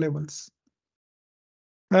different levels.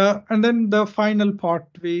 And then the final part,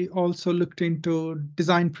 we also looked into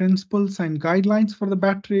design principles and guidelines for the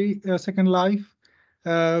battery Second Life.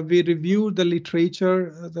 We reviewed the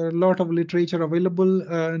literature. There are a lot of literature available,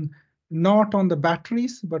 not on the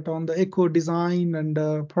batteries, but on the eco design and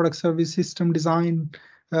product service system design.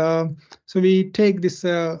 So we take these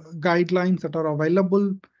guidelines that are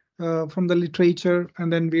available from the literature,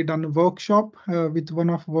 and then we done a workshop with one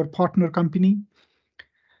of our partner company.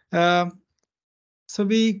 So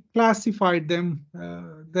we classified them.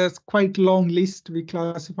 There's quite a long list. We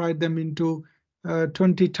classified them into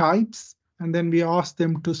 20 types, and then we asked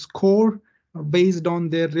them to score based on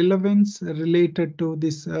their relevance related to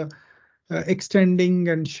this extending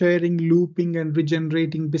and sharing, looping and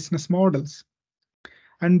regenerating business models.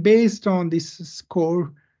 And based on this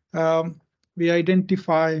score, we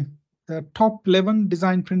identify the top 11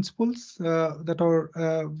 design principles that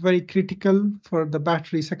are very critical for the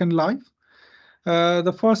battery Second Life.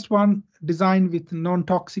 The first one, design with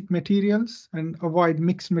non-toxic materials and avoid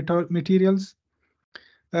mixed materials.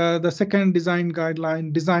 The second design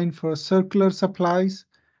guideline, design for circular supplies,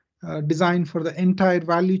 design for the entire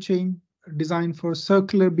value chain, design for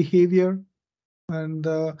circular behavior, and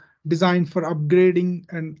design for upgrading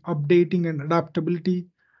and updating and adaptability,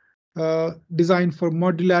 design for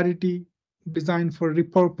modularity, design for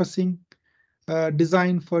repurposing,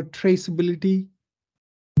 design for traceability,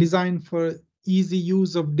 design for easy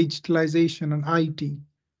use of digitalization and IT.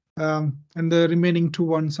 And the remaining two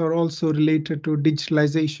ones are also related to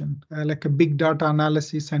digitalization, like a big data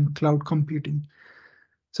analysis and cloud computing.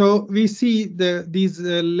 So we see these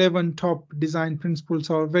 11 top design principles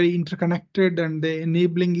are very interconnected and they're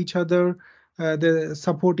enabling each other, they're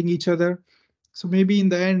supporting each other. So maybe in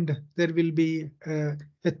the end, there will be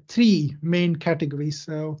three main categories.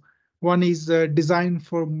 So one is design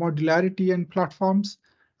for modularity and platforms.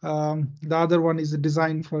 The other one is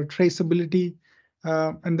design for traceability.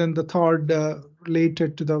 And then the third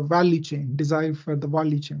related to the value chain, design for the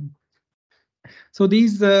value chain. So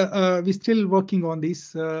these, we're still working on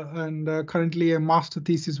this and currently a master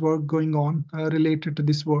thesis work going on related to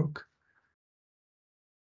this work.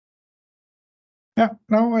 Yeah,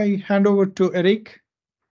 now I hand over to Eric.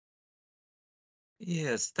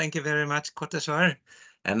 Yes, thank you very much, Koteshwar.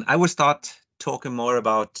 And I will start talking more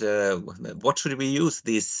about what should we use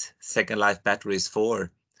these second life batteries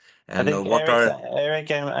for. And I think what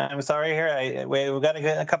Eric, I'm sorry here. We've got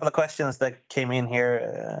a couple of questions that came in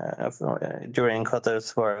here during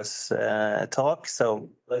Koteshwar's talk. So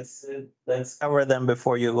let's cover them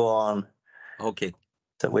before you go on. Okay.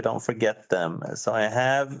 So we don't forget them. So I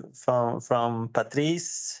have from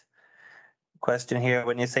Patrice question here.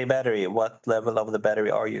 When you say battery, what level of the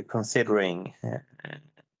battery are you considering?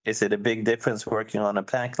 Is it a big difference working on a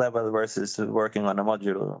pack level versus working on a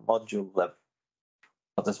module level?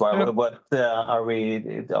 That's why. What are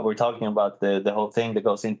we talking about the whole thing that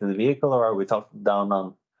goes into the vehicle, or are we talking down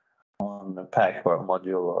on a pack or a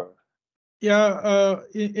module? Or yeah,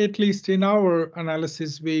 at least in our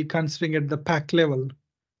analysis, we considering at the pack level,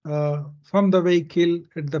 from the vehicle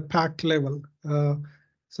at the pack level.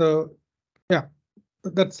 So yeah,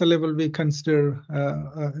 that's the level we consider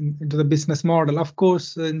into the business model. Of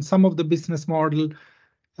course, in some of the business model,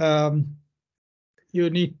 you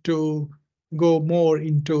need to go more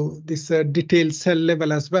into this detailed cell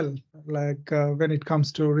level as well, like when it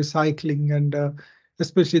comes to recycling and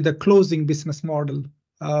especially the closing business model.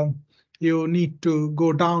 You need to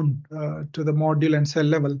go down to the module and cell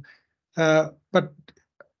level. But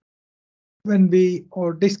when we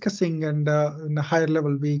are discussing and in a higher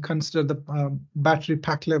level, we consider the battery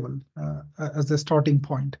pack level as the starting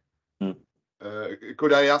point.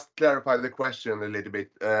 Could I just clarify the question a little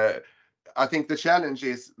bit? I think the challenge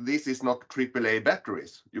is this is not AAA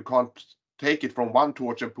batteries. You can't take it from one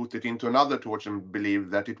torch and put it into another torch and believe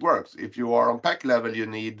that it works. If you are on pack level, you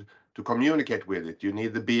need to communicate with it. You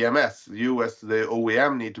need the BMS. You as the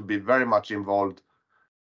OEM need to be very much involved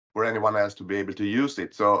for anyone else to be able to use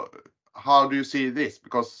it. So how do you see this?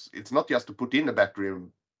 Because it's not just to put in a battery and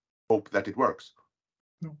hope that it works.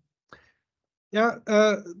 No. Yeah,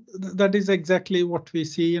 that is exactly what we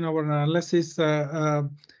see in our analysis.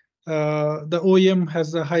 The OEM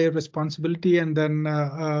has a higher responsibility, and then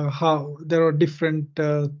how there are different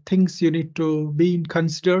things you need to be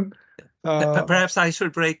considered. Perhaps I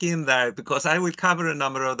should break in there because I will cover a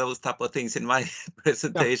number of those type of things in my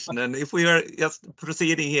presentation. Yeah. And if we are just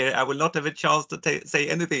proceeding here, I will not have a chance to say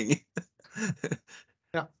anything.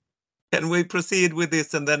 Yeah. Can we proceed with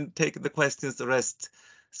this and then take the questions the rest?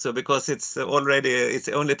 So because it's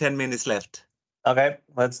only 10 minutes left. Okay,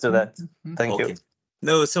 let's do that. Thank you.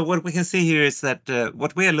 No, so what we can see here is that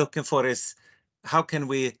what we are looking for is how can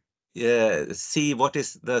we see what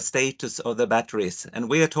is the status of the batteries. And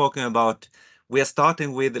we are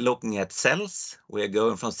starting with looking at cells. We are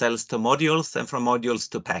going from cells to modules and from modules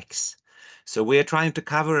to packs. So we are trying to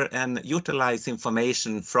cover and utilize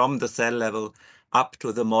information from the cell level up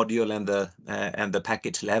to the module and the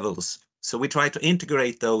package levels. So we try to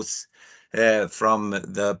integrate those from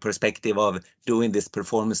the perspective of doing this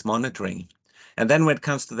performance monitoring. And then when it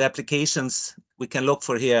comes to the applications, we can look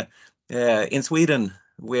for here in Sweden,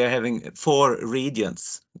 we're having 4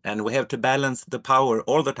 regions and we have to balance the power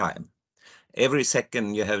all the time. Every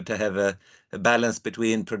second you have to have a balance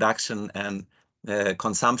between production and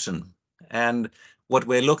consumption. And what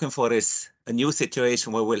we're looking for is a new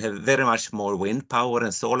situation where we'll have very much more wind power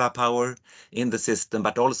and solar power in the system,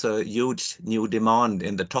 but also a huge new demand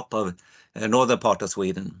in the top of northern part of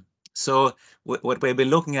Sweden. So what we've been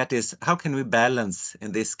looking at is how can we balance,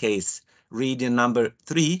 in this case, region number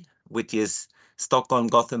 3, which is Stockholm,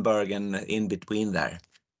 Gothenburg, and in between there.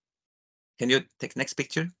 Can you take next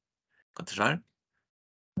picture?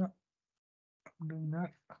 Doing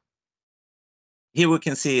that. Here we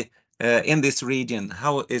can see in this region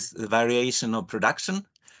how is the variation of production.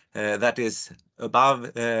 That is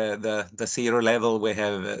above the zero level. We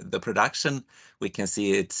have the production. We can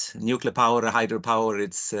see it's nuclear power, hydropower,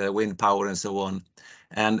 it's wind power, and so on.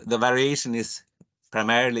 And the variation is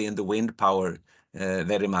primarily in the wind power.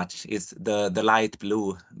 Very much. It's the light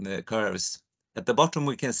blue curves. At the bottom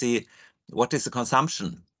we can see what is the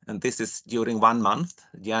consumption, and this is during 1 month,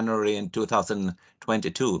 January in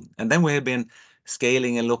 2022. And then we have been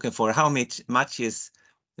scaling and looking for how much is,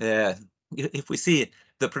 if we see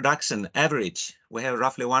the production average, we have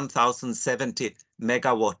roughly 1070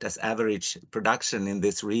 megawatt as average production in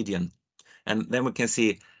this region. And then we can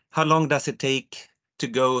see how long does it take to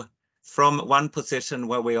go from one position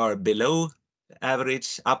where we are below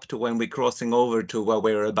average up to when we're crossing over to where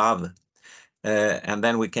we're above. And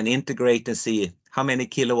then we can integrate and see how many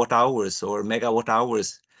kilowatt hours or megawatt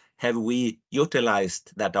hours have we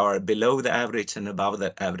utilized that are below the average and above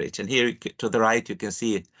the average. And here to the right, you can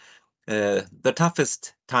see the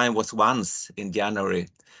toughest time was once in January.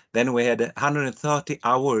 Then we had 130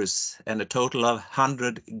 hours and a total of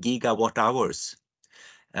 100 gigawatt hours.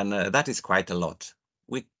 And that is quite a lot.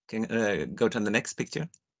 We can go to the next picture.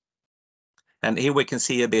 And here we can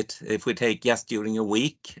see a bit, if we take just during a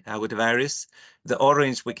week, how it varies. The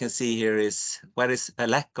orange we can see here is where is a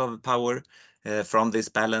lack of power from this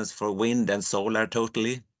balance for wind and solar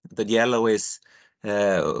totally. The yellow is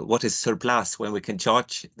what is surplus when we can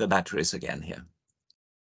charge the batteries again here.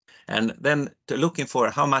 And then looking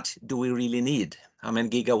for how much do we really need, how many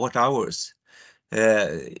gigawatt hours.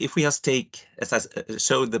 If we just take, as I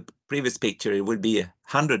showed the previous picture, it would be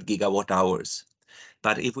 100 gigawatt hours.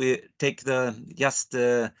 But if we take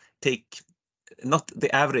take not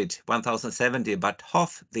the average 1070, but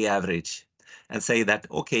half the average, and say that,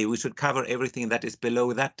 okay, we should cover everything that is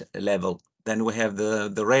below that level, then we have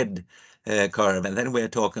the red curve, and then we're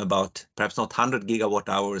talking about perhaps not 100 gigawatt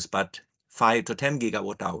hours, but 5 to 10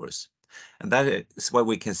 gigawatt hours. And that is where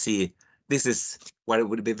we can see this is where it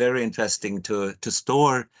would be very interesting to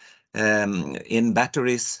store in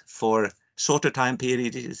batteries for shorter time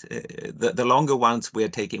periods. The longer ones we're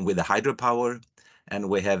taking with the hydropower, and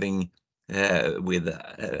we're having with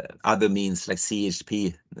other means like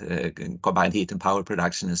CHP, combined heat and power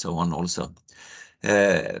production, and so on also.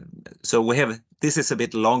 So we have, this is a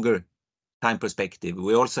bit longer time perspective.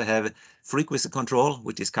 We also have frequency control,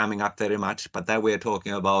 which is coming up very much, but there we're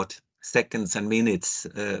talking about seconds and minutes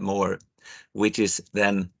more, which is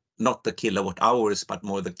then not the kilowatt hours, but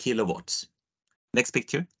more the kilowatts. Next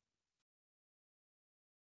picture.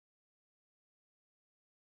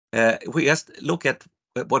 We just look at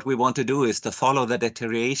what we want to do is to follow the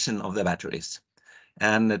deterioration of the batteries.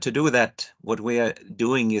 And to do that, what we are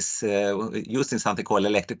doing is using something called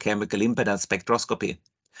electrochemical impedance spectroscopy,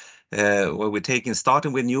 where we're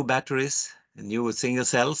starting with new batteries, new single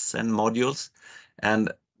cells and modules,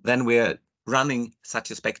 and then we're running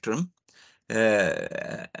such a spectrum.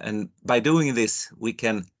 And by doing this, we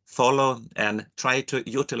can follow and try to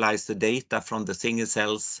utilize the data from the single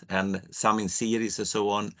cells and some in series and so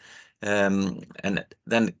on, and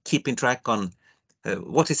then keeping track on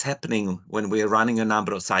what is happening when we are running a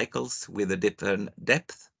number of cycles with a different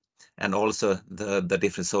depth, and also the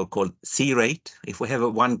different so-called C rate. If we have a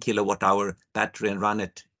 1 kilowatt hour battery and run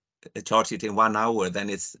it, charge it in 1 hour, then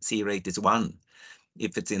its C rate is 1.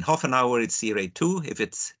 If it's in half an hour, it's C rate 2. If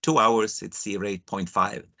it's 2 hours, it's C rate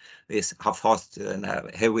 0.5. This how fast and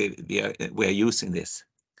how we are using this.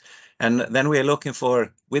 And then we are looking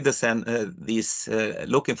for, with the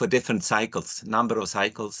looking for different cycles, number of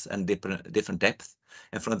cycles and different depth.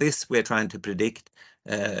 And from this, we are trying to predict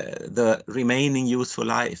the remaining useful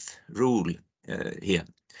life rule here.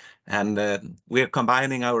 And we are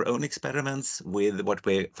combining our own experiments with what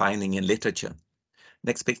we're finding in literature.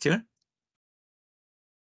 Next picture.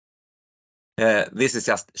 This is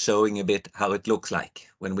just showing a bit how it looks like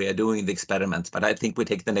when we are doing the experiments, but I think we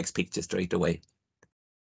take the next picture straight away.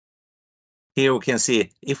 Here we can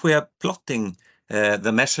see, if we are plotting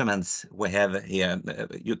the measurements we have here,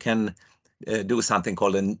 you can do something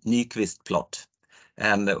called a Nyquist plot.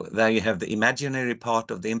 And there you have the imaginary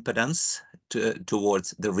part of the impedance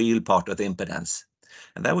towards the real part of the impedance.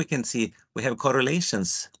 And there we can see we have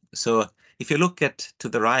correlations. So if you look to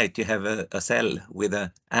the right, you have a cell with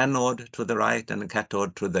an anode to the right and a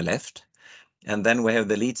cathode to the left. And then we have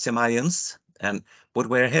the lithium ions. And what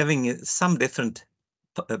we're having is some different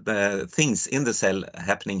things in the cell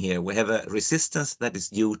happening here. We have a resistance that is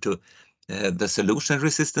due to the solution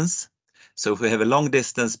resistance. So if we have a long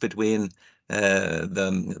distance between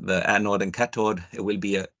the anode and cathode, it will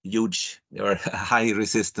be a huge or high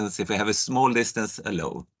resistance. If we have a small distance, a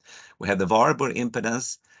low. We have the variable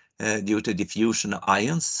impedance due to diffusion of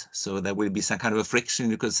ions. So there will be some kind of a friction,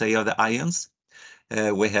 you could say, of the ions.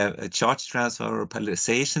 We have a charge transfer or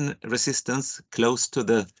polarization resistance close to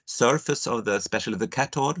the surface of especially the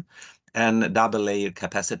cathode, and double layer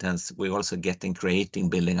capacitance we're also creating,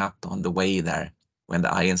 building up on the way there when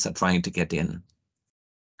the ions are trying to get in.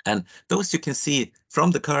 And those you can see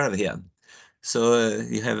from the curve here. So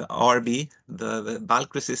you have RB, the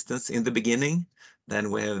bulk resistance in the beginning. Then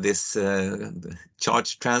we have this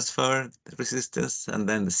charge transfer resistance, and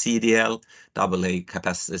then the CDL, double A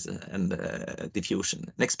capacitance and diffusion.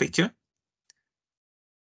 Next picture.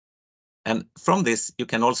 And from this, you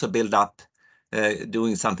can also build up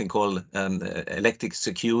doing something called electric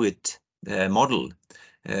circuit model,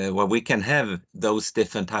 where we can have those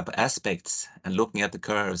different type of aspects and looking at the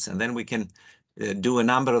curves, and then we can do a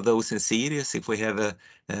number of those in series. If we have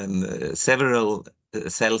several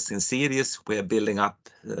cells in series, we're building up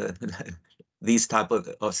these type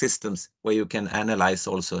of systems where you can analyze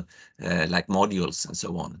also like modules and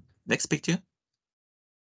so on. Next picture.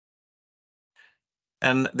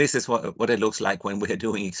 And this is what it looks like when we're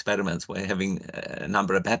doing experiments. We're having a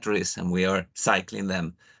number of batteries and we are cycling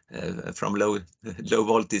them from low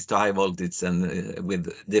voltage to high voltage and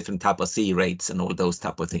with different type of C rates and all those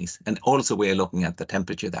type of things. And also we're looking at the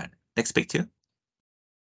temperature there. Next picture.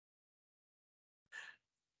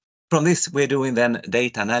 From this, we're doing then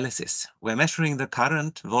data analysis. We're measuring the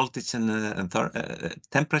current, voltage, and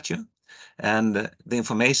temperature, and the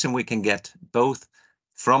information we can get both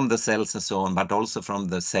from the cells and so on, but also from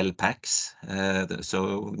the cell packs.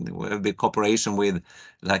 So we have a cooperation with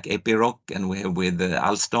like Epiroc, and we have with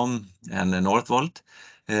Alstom and Northvolt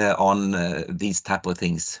on these type of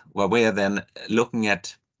things, where we are then looking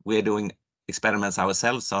at, we're doing experiments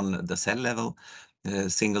ourselves on the cell level,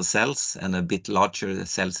 single cells and a bit larger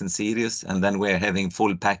cells in series, and then we're having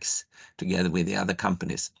full packs together with the other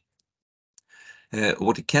companies.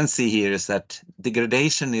 What you can see here is that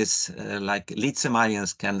degradation is like lithium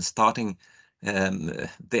ions can starting,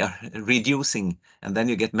 they are reducing, and then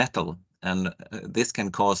you get metal, and this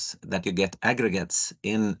can cause that you get aggregates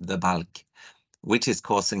in the bulk, which is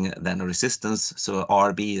causing then a resistance, so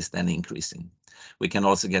RB is then increasing. We can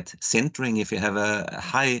also get sintering if you have a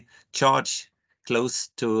high charge close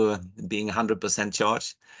to being 100%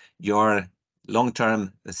 charged, your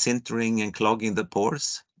long-term sintering and clogging the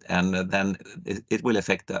pores, and then it will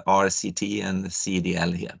affect the RCT and the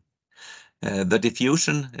CDL here. The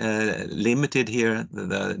diffusion limited here,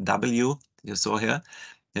 the W you saw here,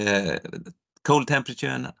 cold temperature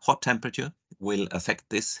and hot temperature will affect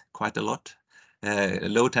this quite a lot.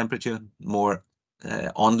 Low temperature, more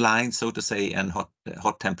online, so to say, and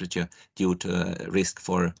hot temperature due to risk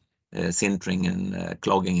for sintering and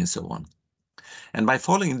clogging and so on. And by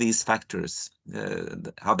following these factors,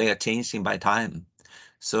 how they are changing by time,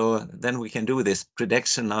 so then we can do this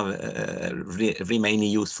prediction of remaining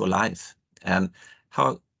useful life. And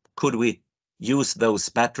how could we use those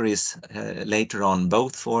batteries later on,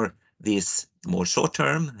 both for these more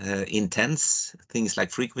short-term, intense things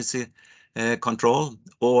like frequency control,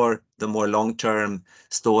 or the more long-term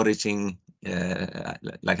storaging,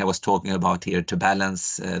 like I was talking about here, to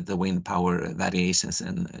balance the wind power variations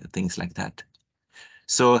and things like that.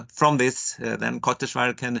 So from this, then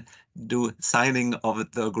Kottesweier can do signing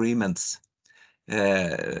of the agreements,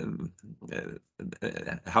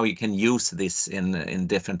 how you can use this in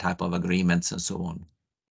different type of agreements and so on.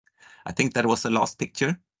 I think that was the last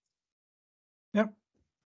picture. Yep.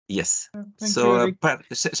 Yes. Thank so you,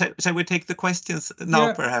 shall we take the questions now,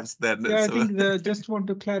 yeah, perhaps then? Yeah, so. I think just want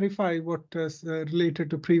to clarify what is related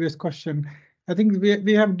to previous question. I think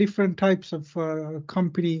we have different types of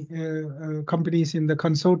companies in the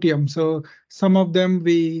consortium. So some of them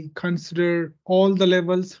we consider all the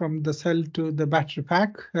levels from the cell to the battery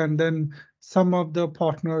pack, and then some of the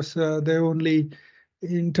partners they're only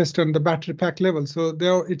interested on the battery pack level. So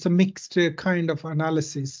it's a mixed kind of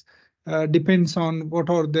analysis. Depends on what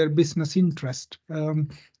are their business interest.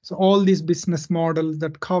 So all these business models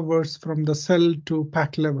that covers from the cell to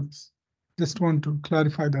pack levels. Just want to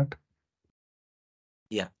clarify that.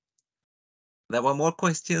 Yeah. There were more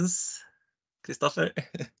questions, Christopher?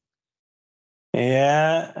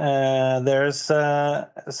 Yeah, there's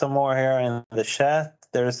some more here in the chat.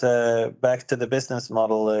 There's back to the business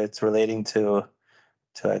model. It's relating to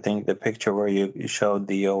I think the picture where you showed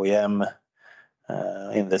the OEM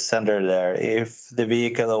in the center there. If the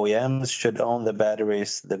vehicle OEMs should own the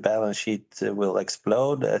batteries, the balance sheet will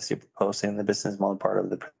explode, as you propose in the business model part of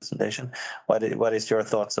the presentation. What is your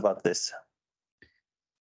thoughts about this?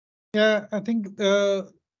 Yeah, I think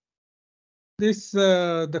the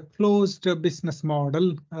closed business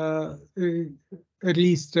model, at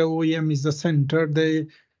least OEM is the center.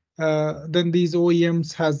 Then these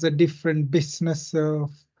OEMs has a different business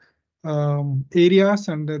areas,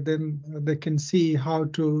 and then they can see how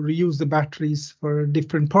to reuse the batteries for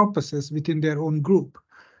different purposes within their own group.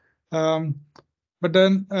 But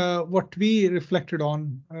then what we reflected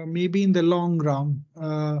on, maybe in the long run,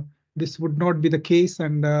 this would not be the case,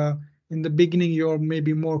 and in the beginning you're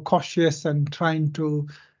maybe more cautious and trying to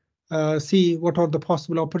see what are the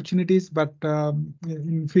possible opportunities, but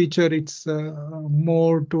in future it's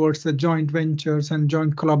more towards the joint ventures and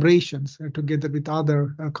joint collaborations together with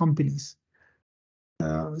other companies.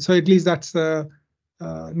 So at least that's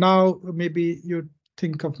now maybe you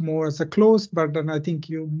think of more as a closed, but then I think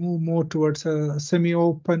you move more towards a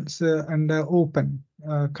semi-open and open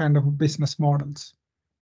kind of business models.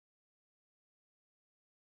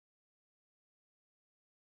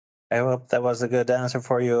 I hope that was a good answer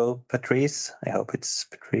for you, Patrice. I hope it's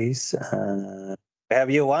Patrice. We have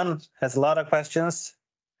Johan, has a lot of questions.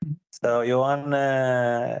 So Johan,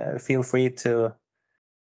 feel free to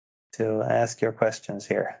ask your questions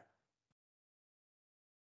here.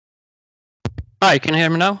 Hi, can you hear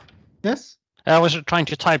me now? Yes. I was trying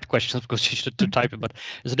to type questions because you should type it, but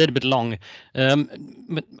it's a little bit long.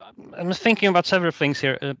 But I'm thinking about several things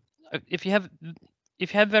here. If you have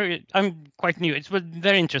I'm quite new. It's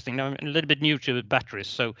very interesting. I'm a little bit new to batteries,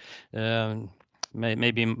 so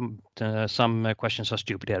maybe some questions are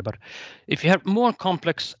stupid here. But if you have more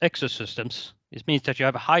complex exosystems, it means that you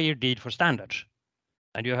have a higher need for standards,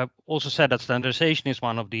 and you have also said that standardization is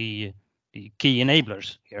one of the key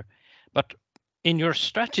enablers here. But in your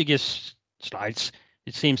strategy slides,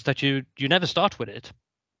 it seems that you never start with it.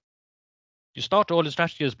 You start all the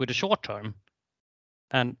strategies with the short term,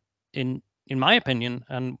 and in my opinion,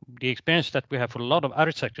 and the experience that we have for a lot of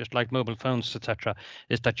other sectors like mobile phones, etc.,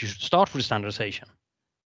 is that you should start with standardization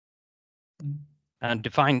and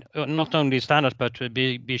define not only standards, but to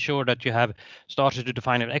be sure that you have started to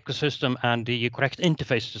define an ecosystem and the correct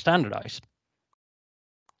interface to standardize.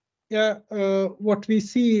 Yeah, what we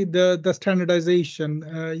see the standardization,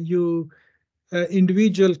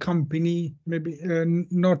 individual company maybe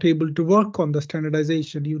not able to work on the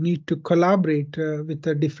standardization. You need to collaborate with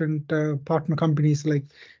the different partner companies. Like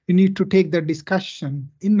you need to take the discussion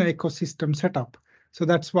in the ecosystem setup. So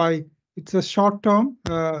that's why it's a short term.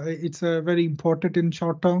 It's a very important in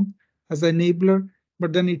short term as an enabler,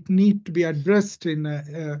 but then it needs to be addressed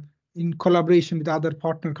in collaboration with other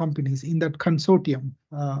partner companies in that consortium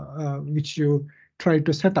which you try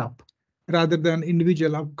to set up, rather than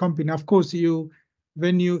individual company. Of course,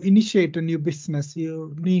 when you initiate a new business,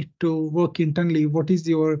 you need to work internally. What is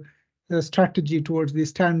your strategy towards the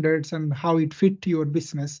standards and how it fit your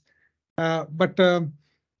business? But the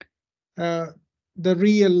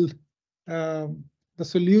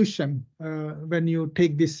solution when you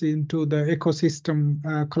take this into the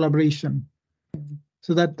ecosystem collaboration.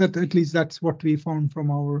 So that at least that's what we found from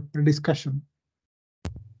our discussion.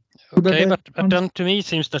 Okay, but then to me it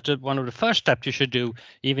seems that one of the first steps you should do,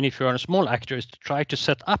 even if you're a small actor, is to try to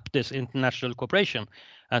set up this international cooperation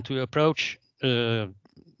and to approach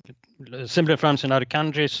similar firms in other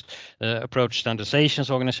countries, approach standardizations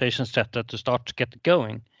organizations, etc., to start to get it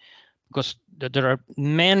going. Because there are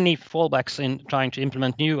many fallbacks in trying to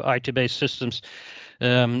implement new IT-based systems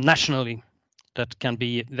nationally that can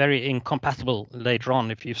be very incompatible later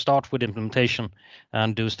on if you start with implementation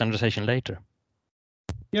and do standardization later.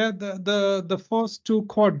 Yeah, the first two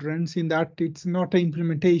quadrants in that, it's not an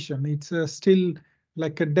implementation, it's still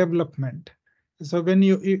like a development. So when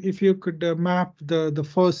if you could map the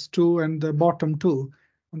first two and the bottom two,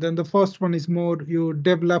 and then the first one is more you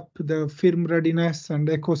develop the firm readiness and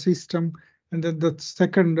ecosystem, and then the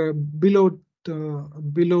second below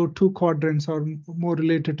two quadrants are more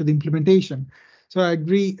related to the implementation. So I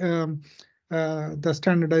agree, the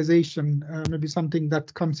standardization may be something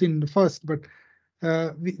that comes in first, but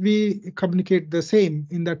we communicate the same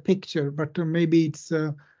in that picture, but maybe it's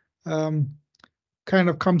kind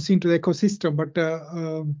of comes into the ecosystem. But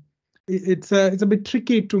it's a bit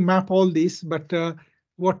tricky to map all this. But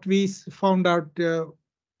what we found out,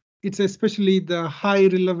 it's especially the high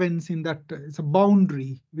relevance in that it's a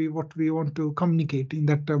boundary. What we want to communicate in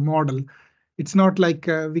that model. It's not like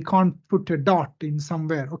we can't put a dot in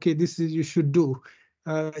somewhere. Okay, this is you should do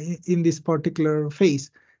in this particular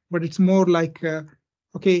phase. But it's more like,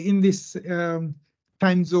 okay, in this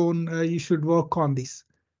time zone you should work on this.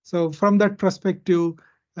 So from that perspective,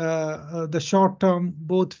 the short term,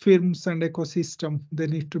 both firms and ecosystem, they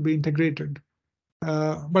need to be integrated.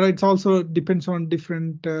 But it also depends on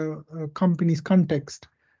different companies' context.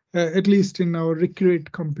 At least in our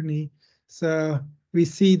Recreate company, so we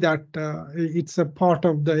see that it's a part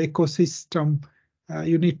of the ecosystem.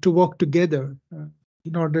 You need to work together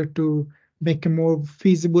in order to make a more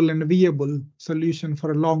feasible and viable solution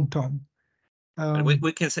for a long term.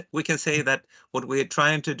 We can say that what we're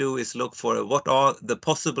trying to do is look for what are the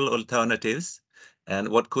possible alternatives and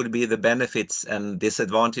what could be the benefits and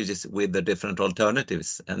disadvantages with the different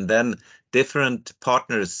alternatives. And then different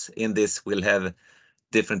partners in this will have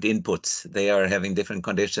different inputs. They are having different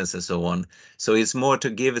conditions and so on. So it's more to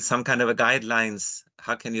give some kind of a guidelines.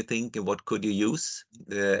 How can you think and what could you use?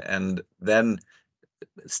 And then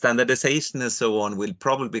standardization and so on will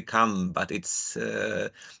probably come, but it's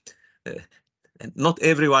not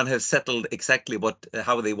everyone has settled exactly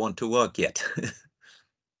how they want to work yet.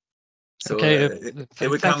 So Okay, it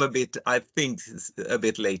will come a bit, I think, a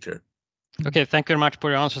bit later. Okay, thank you very much for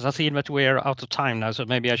your answers. I see that we're out of time now, so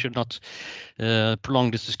maybe I should not prolong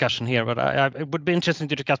this discussion here, but it would be interesting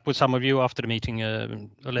to discuss with some of you after the meeting a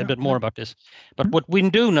little bit more about this. But what we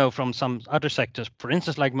do know from some other sectors, for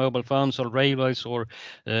instance, like mobile phones or railways or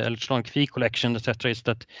electronic fee collection, etc., is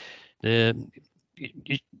that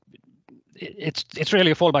it's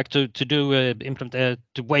really a fallback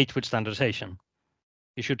to wait with standardization.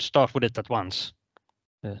 You should start with it at once.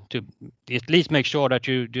 To at least make sure that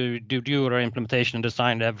you do your implementation and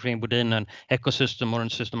design everything within an ecosystem or a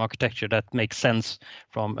system architecture that makes sense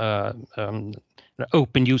from the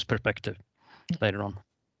open use perspective later on.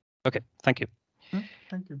 Okay, thank you.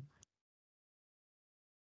 Thank you.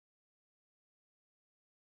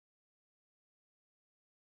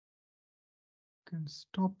 Can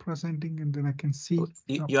stop presenting and then I can see.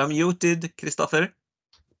 You are muted, Christopher.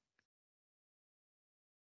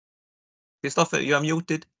 Christopher, you are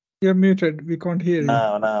muted. You're muted. We can't hear you.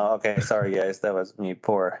 No. Okay, sorry guys, that was me.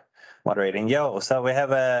 Poor moderating. So we have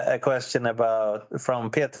a question from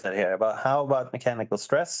Peter here about how about mechanical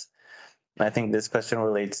stress. And I think this question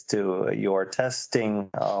relates to your testing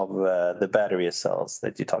of the battery cells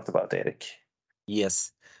that you talked about, Erik.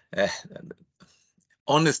 Yes.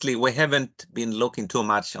 Honestly, we haven't been looking too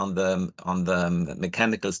much on the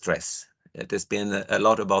mechanical stress. It has been a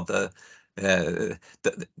lot about the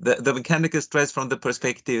mechanical stress from the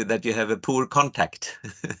perspective that you have a poor contact.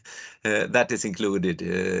 That is included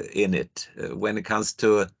in it. When it comes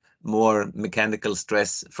to more mechanical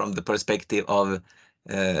stress from the perspective of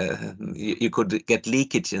you could get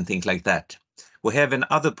leakage and things like that. We have in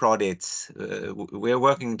other projects, we're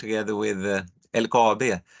working together with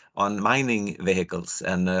LKAB on mining vehicles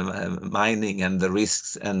and mining and the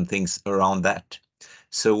risks and things around that.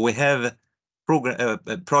 So we have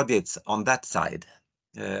projects on that side,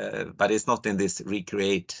 but it's not in this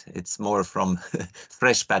Recreate. It's more from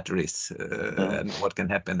fresh batteries and what can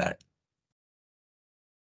happen there.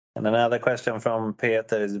 And another question from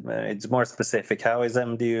Peter is it's more specific. How is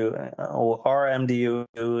MDU or are MDU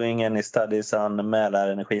doing any studies on the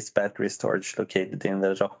Mälarenergis battery storage located in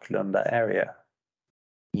the Rocklunda area?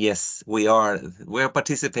 Yes, we are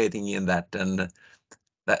participating in that, and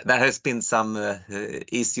there has been some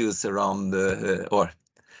issues around the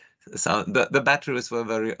batteries were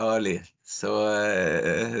very early, so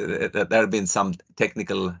there have been some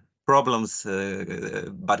technical problems,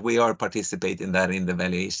 but we are participating there in the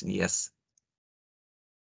evaluation. Yes.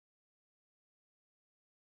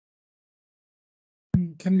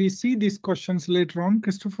 Can we see these questions later on,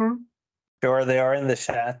 Christopher? Sure, they are in the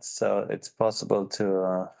chat, so it's possible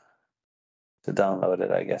to download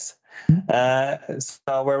it, I guess.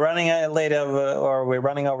 So we're running we're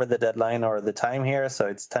running over the deadline or the time here, so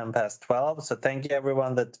it's 12:10. So thank you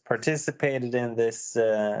everyone that participated in this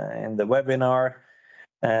in the webinar.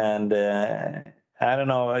 And I don't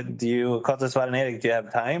know, Kotteswald and Erik, do you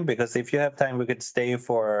have time? Because if you have time, we could stay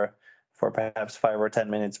for perhaps 5 or 10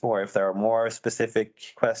 minutes more if there are more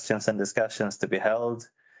specific questions and discussions to be held.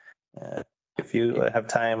 If you have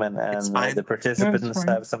time and the participants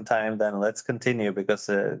have some time, then let's continue, because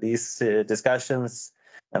these discussions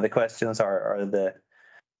and the questions are the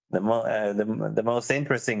most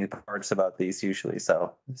interesting parts about these usually.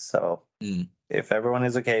 So if everyone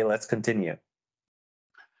is okay, let's continue.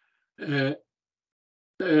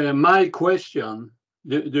 My question,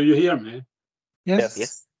 do you hear me?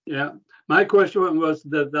 Yes. Yeah. My question was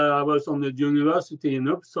that I was on the university in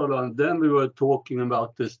Uppsala, and then we were talking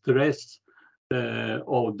about the stress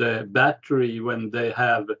of the battery when they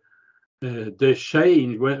have the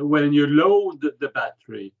change. When you load the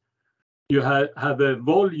battery, you have a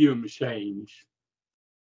volume change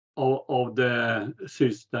of the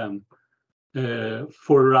system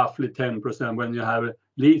for roughly 10% when you have a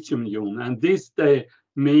lithium ion, and this they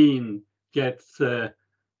mean gets a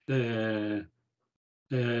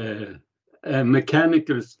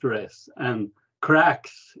mechanical stress and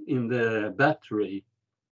cracks in the battery,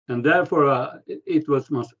 and therefore it was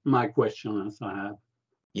my question as I have.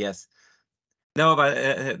 Yes. No, but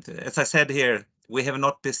as I said here, we have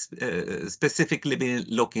not specifically been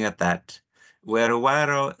looking at that. We're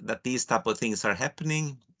aware of that these type of things are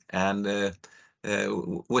happening, and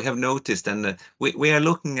we have noticed, and we are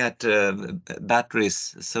looking at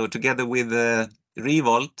batteries. So together with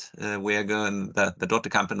Revolt, we are going, the daughter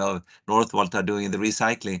company of Northvolt are doing the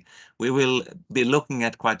recycling. We will be looking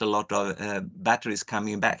at quite a lot of batteries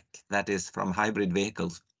coming back, that is from hybrid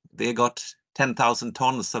vehicles. They got 10,000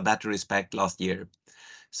 tons of batteries back last year.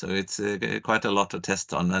 So it's quite a lot to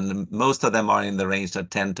test on, and most of them are in the range of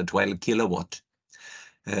 10 to 12 kilowatt.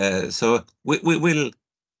 So we will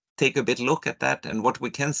take a bit look at that, and what we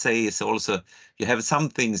can say is also you have some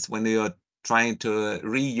things when you're trying to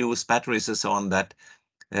reuse batteries and so on, that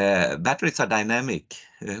batteries are dynamic.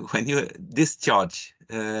 When you discharge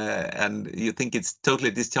and you think it's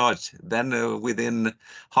totally discharged, then within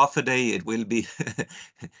half a day it will be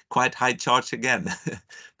quite high charge again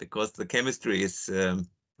because the chemistry is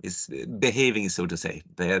behaving, so to say.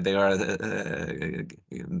 They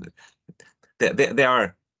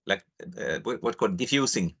are like what's called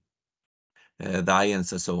diffusing the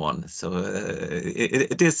ions and so on. So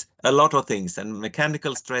it is a lot of things, and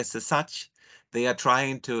mechanical stress as such, they are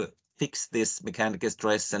trying to fix this mechanical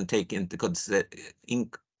stress and take into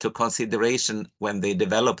consideration when they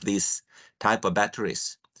develop these type of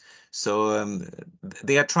batteries. So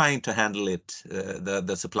they are trying to handle it,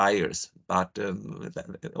 the suppliers, but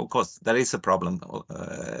of course there is a problem,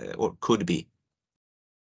 or could be.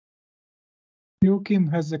 Joachim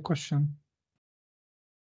has a question.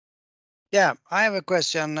 Yeah, I have a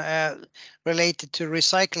question related to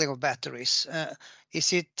recycling of batteries.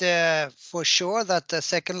 Is it for sure that the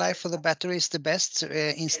second life for the battery is the best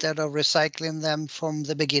instead of recycling them from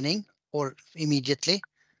the beginning or immediately?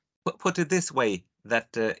 Put it this way, that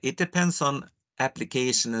it depends on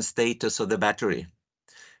application and status of the battery.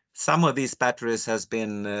 Some of these batteries has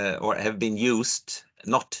been or have been used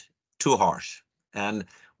not too harsh, and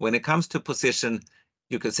when it comes to position,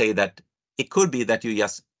 you could say that it could be that you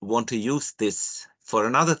just want to use this for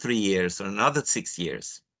another 3 years or another 6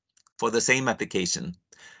 years for the same application.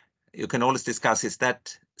 You can always discuss, is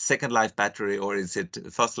that second life battery or is it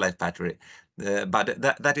first life battery? But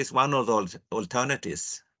that is one of the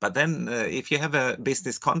alternatives. But then if you have a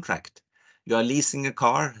business contract, you are leasing a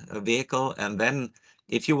car, a vehicle, and then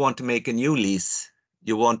if you want to make a new lease,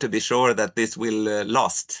 you want to be sure that this will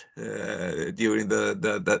last during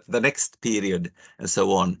the next period and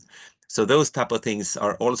so on. So those type of things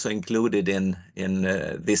are also included in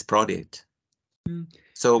this project. Mm.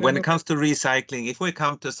 So when it comes to recycling, if we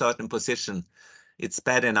come to a certain position, it's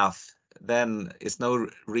bad enough, then it's no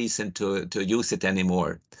reason to use it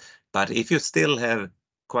anymore. But if you still have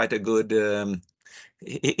quite a good,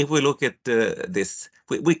 if we look at this,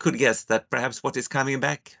 we could guess that perhaps what is coming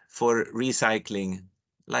back for recycling,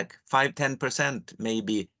 like 5-10% may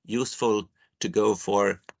be useful to go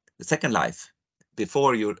for the second life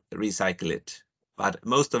before you recycle it. But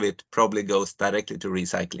most of it probably goes directly to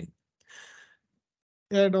recycling.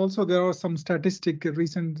 And also there are some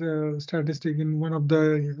recent statistic in one of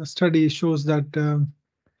the studies shows that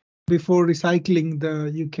before recycling,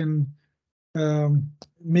 you can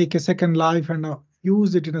make a second life and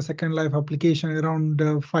use it in a second life application around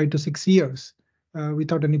 5 to 6 years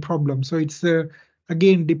without any problem. So it's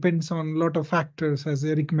again depends on a lot of factors, as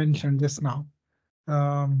Eric mentioned just now.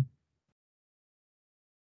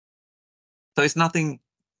 So it's nothing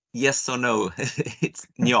yes or no, it's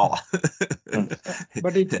no.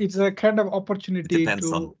 But it's a kind of opportunity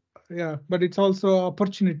to, yeah, but it's also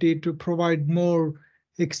opportunity to provide more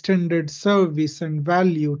extended service and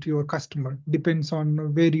value to your customer. Depends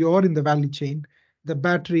on where you are in the value chain. The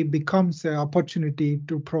battery becomes an opportunity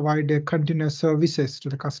to provide a continuous services to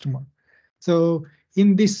the customer. So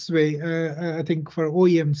in this way, I think for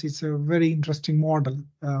OEMs, it's a very interesting model,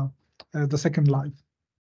 the second life.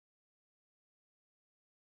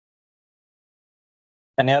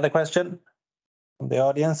 Any other question from the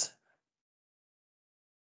audience?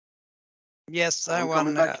 Yes, I I'm want.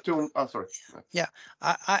 coming back to. Oh, sorry. Yeah,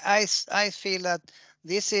 I feel that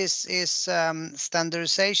this is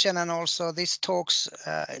standardization, and also this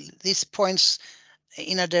points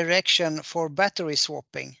in a direction for battery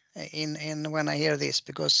swapping. In when I hear this,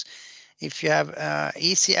 because if you have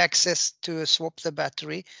easy access to swap the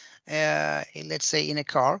battery, let's say in a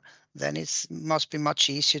car, then it must be much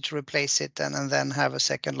easier to replace it and then have a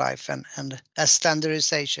second life and a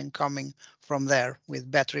standardization coming from there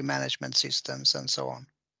with battery management systems and so on.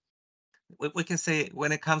 We can say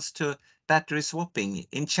when it comes to battery swapping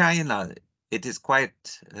in China, it is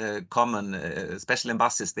quite common, especially in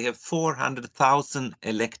buses. They have 400,000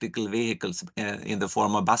 electrical vehicles in the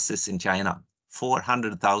form of buses in China,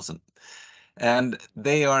 400,000. And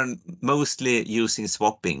they are mostly using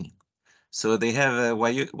swapping. So they have,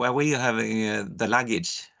 while we are having the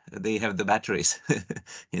luggage, they have the batteries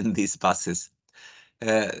in these buses.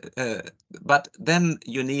 But then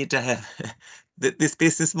you need to have, this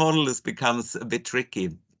business model becomes a bit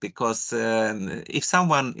tricky because if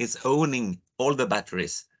someone is owning all the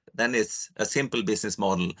batteries, then it's a simple business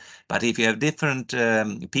model. But if you have different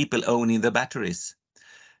people owning the batteries,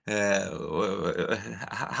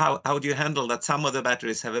 how do you handle that some of the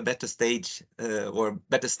batteries have a better stage or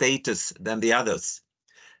better status than the others?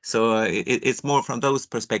 So it's more from those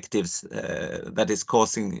perspectives that is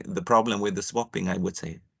causing the problem with the swapping, I would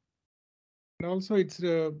say. And also it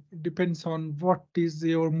depends on what is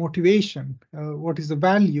your motivation, what is the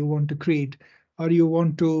value you want to create. Or you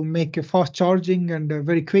want to make a fast charging and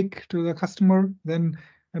very quick to the customer, then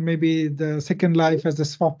maybe the second life as a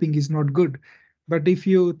swapping is not good. But if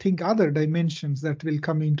you think other dimensions that will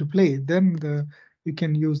come into play, then you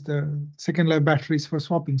can use the second life batteries for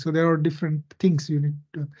swapping. So there are different things you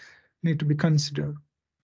need to be considered.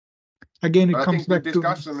 Again, it comes back to the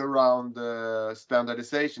discussion around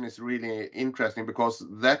standardization is really interesting because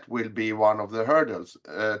that will be one of the hurdles.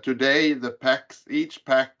 Today, the packs, each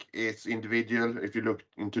pack is individual. If you look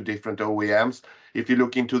into different OEMs, if you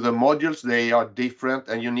look into the modules, they are different,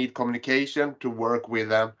 and you need communication to work with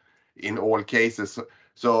them in all cases.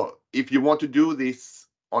 So if you want to do this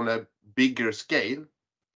on a bigger scale,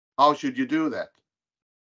 how should you do that?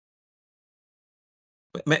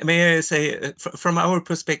 May I say, from our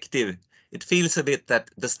perspective, it feels a bit that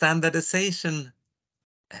the standardization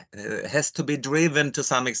has to be driven to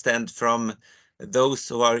some extent from those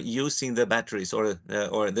who are using the batteries or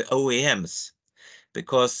the OEMs.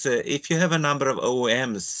 Because if you have a number of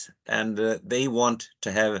OEMs and they want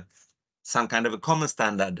to have some kind of a common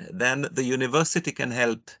standard, then the university can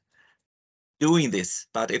help doing this.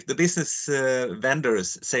 But if the business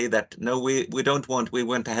vendors say that, no, we don't want, we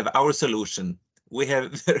want to have our solution, we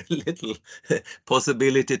have very little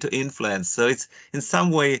possibility to influence. So it's in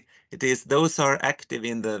some way, it is those are active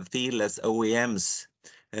in the field as OEMs.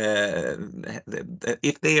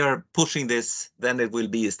 If they are pushing this, then it will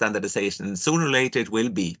be standardization. Sooner or later it will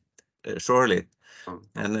be, surely.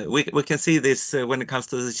 And we can see this when it comes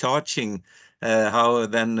to the charging, how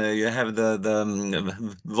then you have the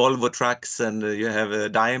Volvo trucks and you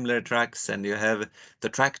have Daimler trucks and you have the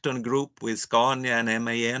Tracton group with Scania and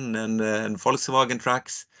MAN and Volkswagen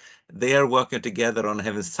trucks. They are working together on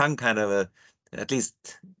having some kind of at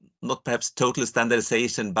least not perhaps total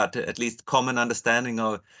standardization, but at least common understanding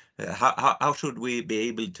of how should we be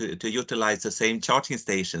able to utilize the same charging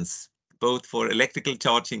stations, both for electrical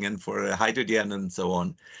charging and for hydrogen and so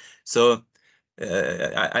on. So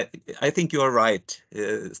I think you are right.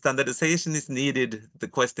 Standardization is needed. The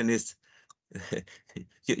question is,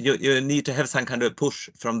 you need to have some kind of push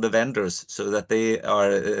from the vendors so that they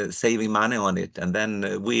are saving money on it. And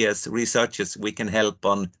then we as researchers, we can help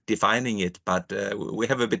on defining it, but we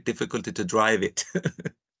have a bit difficulty to drive it.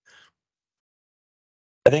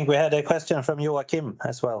 I think we had a question from Joachim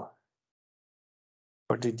as well.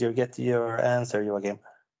 Or did you get your answer, Joachim?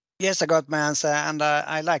 Yes, I got my answer, and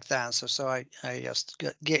I like the answer, so I just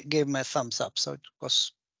gave my thumbs up. So it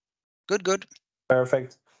was good.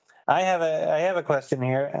 Perfect. I have a question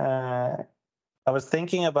here. I was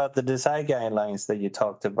thinking about the design guidelines that you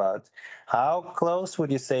talked about. How close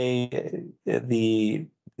would you say the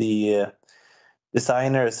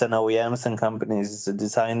designers and OEMs and companies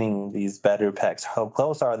designing these battery packs? How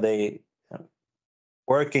close are they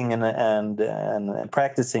working and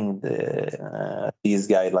practicing these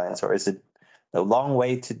guidelines, or is it a long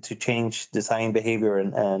way to change design behavior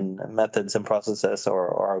and methods and processes,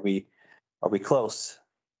 or are we close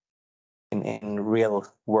in real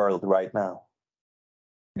world right now?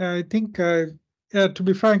 Yeah, I think to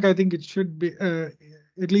be frank, I think it should be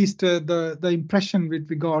at least the impression which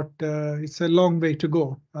we got. It's a long way to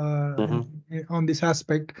go on this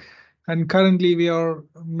aspect. And currently we are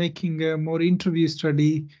making a more interview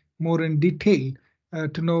study, more in detail,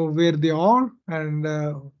 to know where they are, and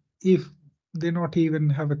if they not even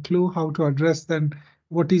have a clue how to address, then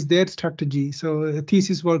what is their strategy. So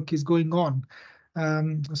thesis work is going on.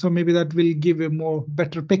 So maybe that will give a more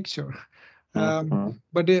better picture.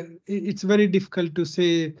 But it's very difficult to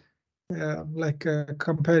say,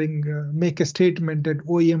 comparing, make a statement at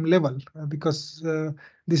OEM level, because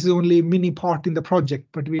this is only a mini part in the project,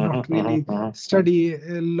 but we not really study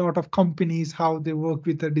a lot of companies, how they work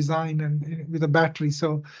with the design and with the battery.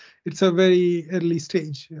 So it's a very early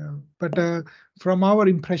stage. But from our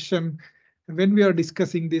impression, when we are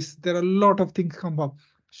discussing this, there are a lot of things come up.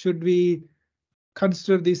 Should we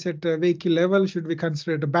consider this at a vehicle level? Should we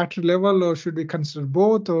consider at a battery level, or should we consider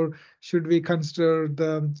both, or should we consider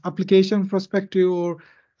the application perspective? Or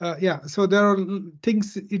yeah, so there are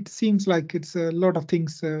things. It seems like it's a lot of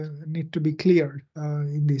things need to be cleared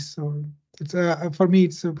in this. So it's for me,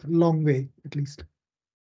 it's a long way at least.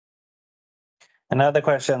 Another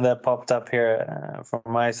question that popped up here from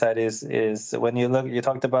my side is when you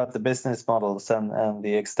talked about the business models and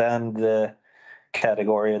the extend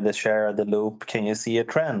category, the share, the loop. Can you see a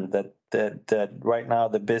trend that right now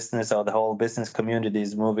the business or the whole business community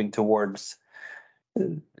is moving towards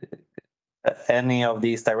any of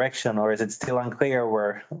these direction, or is it still unclear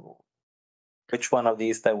which one of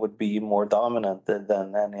these that would be more dominant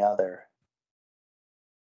than any other?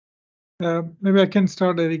 Maybe I can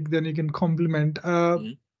start, Eric, then you can complement.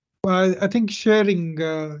 I think sharing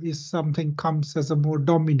is something comes as a more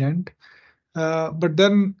dominant, but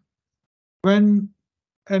then when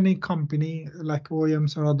any company like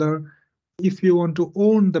OEMs or other, if you want to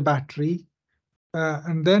own the battery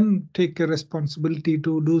and then take a responsibility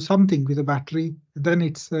to do something with the battery, then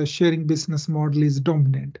it's a sharing business model is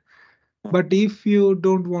dominant. But if you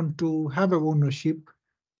don't want to have a ownership,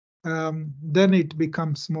 then it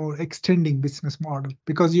becomes more extending business model,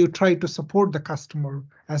 because you try to support the customer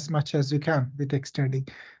as much as you can with extending.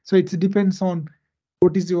 So it depends on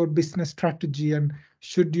what is your business strategy, and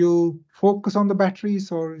should you focus on the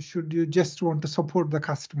batteries, or should you just want to support the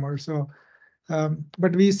customer? So,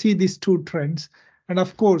 but we see these two trends. And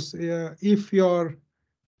of course, if you're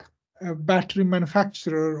a battery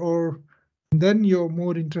manufacturer, or then you're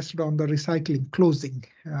more interested on the recycling closing.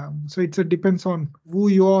 So it depends on who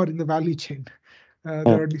you are in the value chain.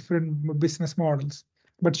 There are different business models,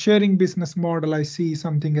 but sharing business model, I see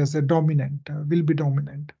something as a dominant, will be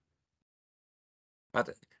dominant.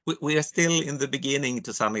 But we are still in the beginning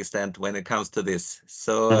to some extent when it comes to this.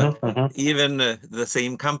 So even the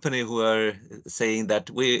same company who are saying that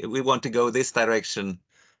we want to go this direction,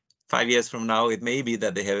 5 years from now, it may be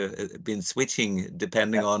that they have been switching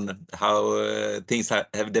depending on how things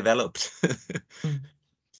have developed.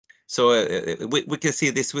 So we can see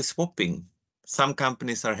this with swapping. Some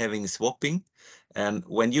companies are having swapping, and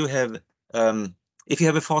when you have, if you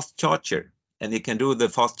have a fast charger and you can do the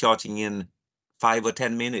fast charging in 5 or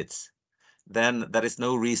 10 minutes, then there is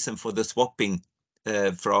no reason for the swapping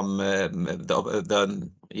from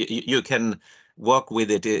you can work with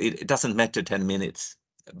it. It doesn't matter 10 minutes.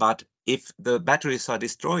 But if the batteries are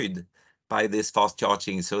destroyed by this fast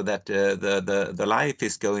charging, so that the life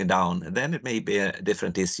is going down, then it may be a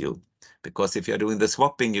different issue. Because if you're doing the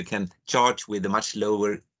swapping, you can charge with a much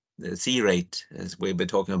lower C rate, as we've been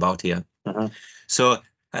talking about here. So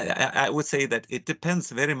I would say that it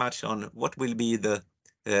depends very much on what will be the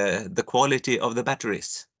quality of the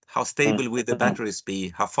batteries. How stable will the batteries be?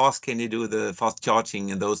 How fast can you do the fast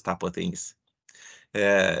charging and those type of things?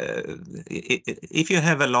 If you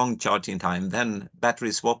have a long charging time, then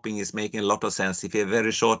battery swapping is making a lot of sense. If you're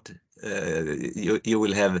very short, you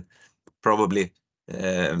will have probably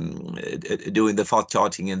doing the fast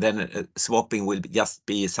charging, and then swapping will just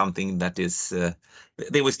be something that is,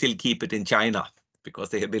 they will still keep it in China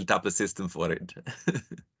because they have built up a system for it.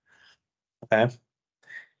 Okay.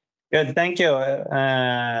 Good, thank you.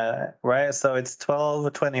 Right, so it's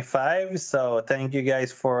 12:25. So thank you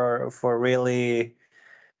guys for really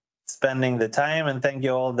spending the time, and thank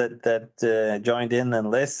you all that joined in and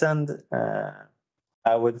listened.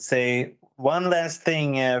 I would say one last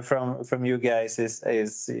thing from you guys is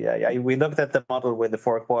we looked at the model with the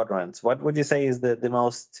 4 quadrants. What would you say is the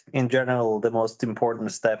most, in general, the most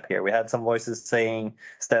important step here? We had some voices saying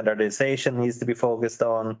standardization needs to be focused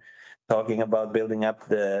on, talking about building up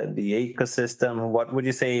the ecosystem. What would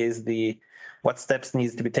you say is what steps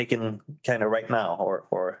needs to be taken kind of right now,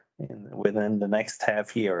 or within the next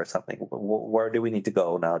half year or something? Where do we need to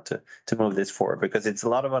go now to move this forward? Because it's a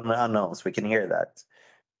lot of unknowns. We can hear that.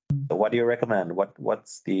 So what do you recommend?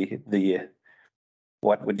 What's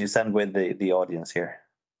what would you send with the audience here?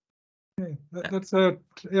 Okay, that's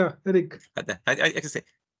yeah, Eric. I can say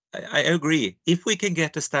I agree. If we can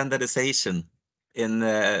get a standardization in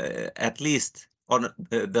at least on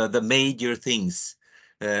the major things,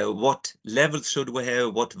 what levels should we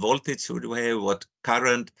have, what voltage should we have, what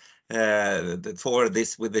current, for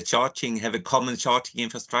this with the charging, have a common charging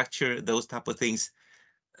infrastructure, those type of things.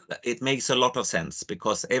 It makes a lot of sense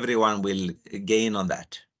because everyone will gain on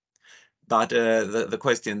that. But the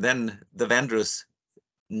question then, the vendors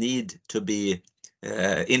need to be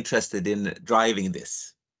interested in driving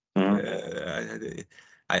this. I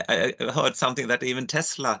heard something that even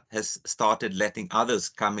Tesla has started letting others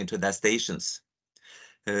come into their stations.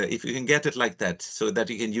 If you can get it like that, so that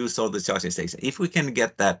you can use all the charging stations. If we can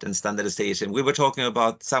get that in standardization,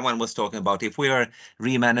 someone was talking about if we are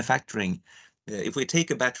remanufacturing, if we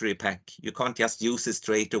take a battery pack, you can't just use it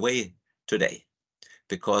straight away today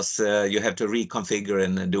because you have to reconfigure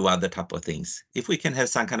and do other type of things. If we can have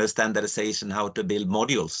some kind of standardization how to build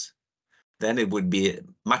modules, then it would be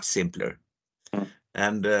much simpler.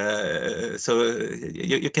 And so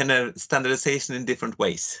you can have standardization in different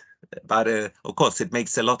ways. But of course, it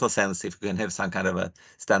makes a lot of sense if you can have some kind of a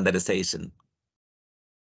standardization.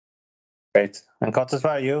 Great. And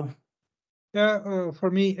Kottesvar, you? Yeah,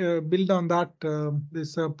 for me, build on that,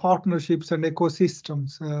 this partnerships and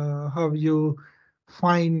ecosystems, how you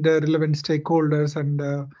find relevant stakeholders, and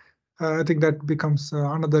I think that becomes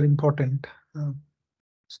another important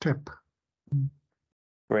step.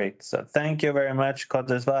 Great. So thank you very much,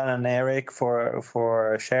 Kottesvar and Eric,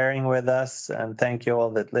 for sharing with us, and thank you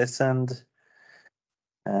all that listened.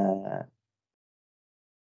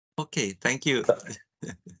 Okay, thank you.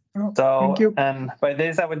 So, thank you. and by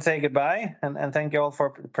this I would say goodbye, and thank you all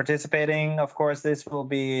for participating. Of course, it's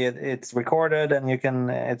recorded, and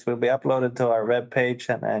it will be uploaded to our webpage,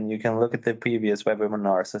 and you can look at the previous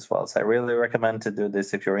webinars as well. So I really recommend to do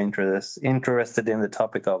this if you're interested in the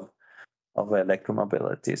topic of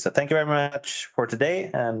electromobility. So thank you very much for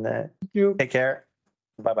today, and Thank you. take care.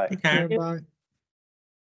 Bye bye. Take care. Bye.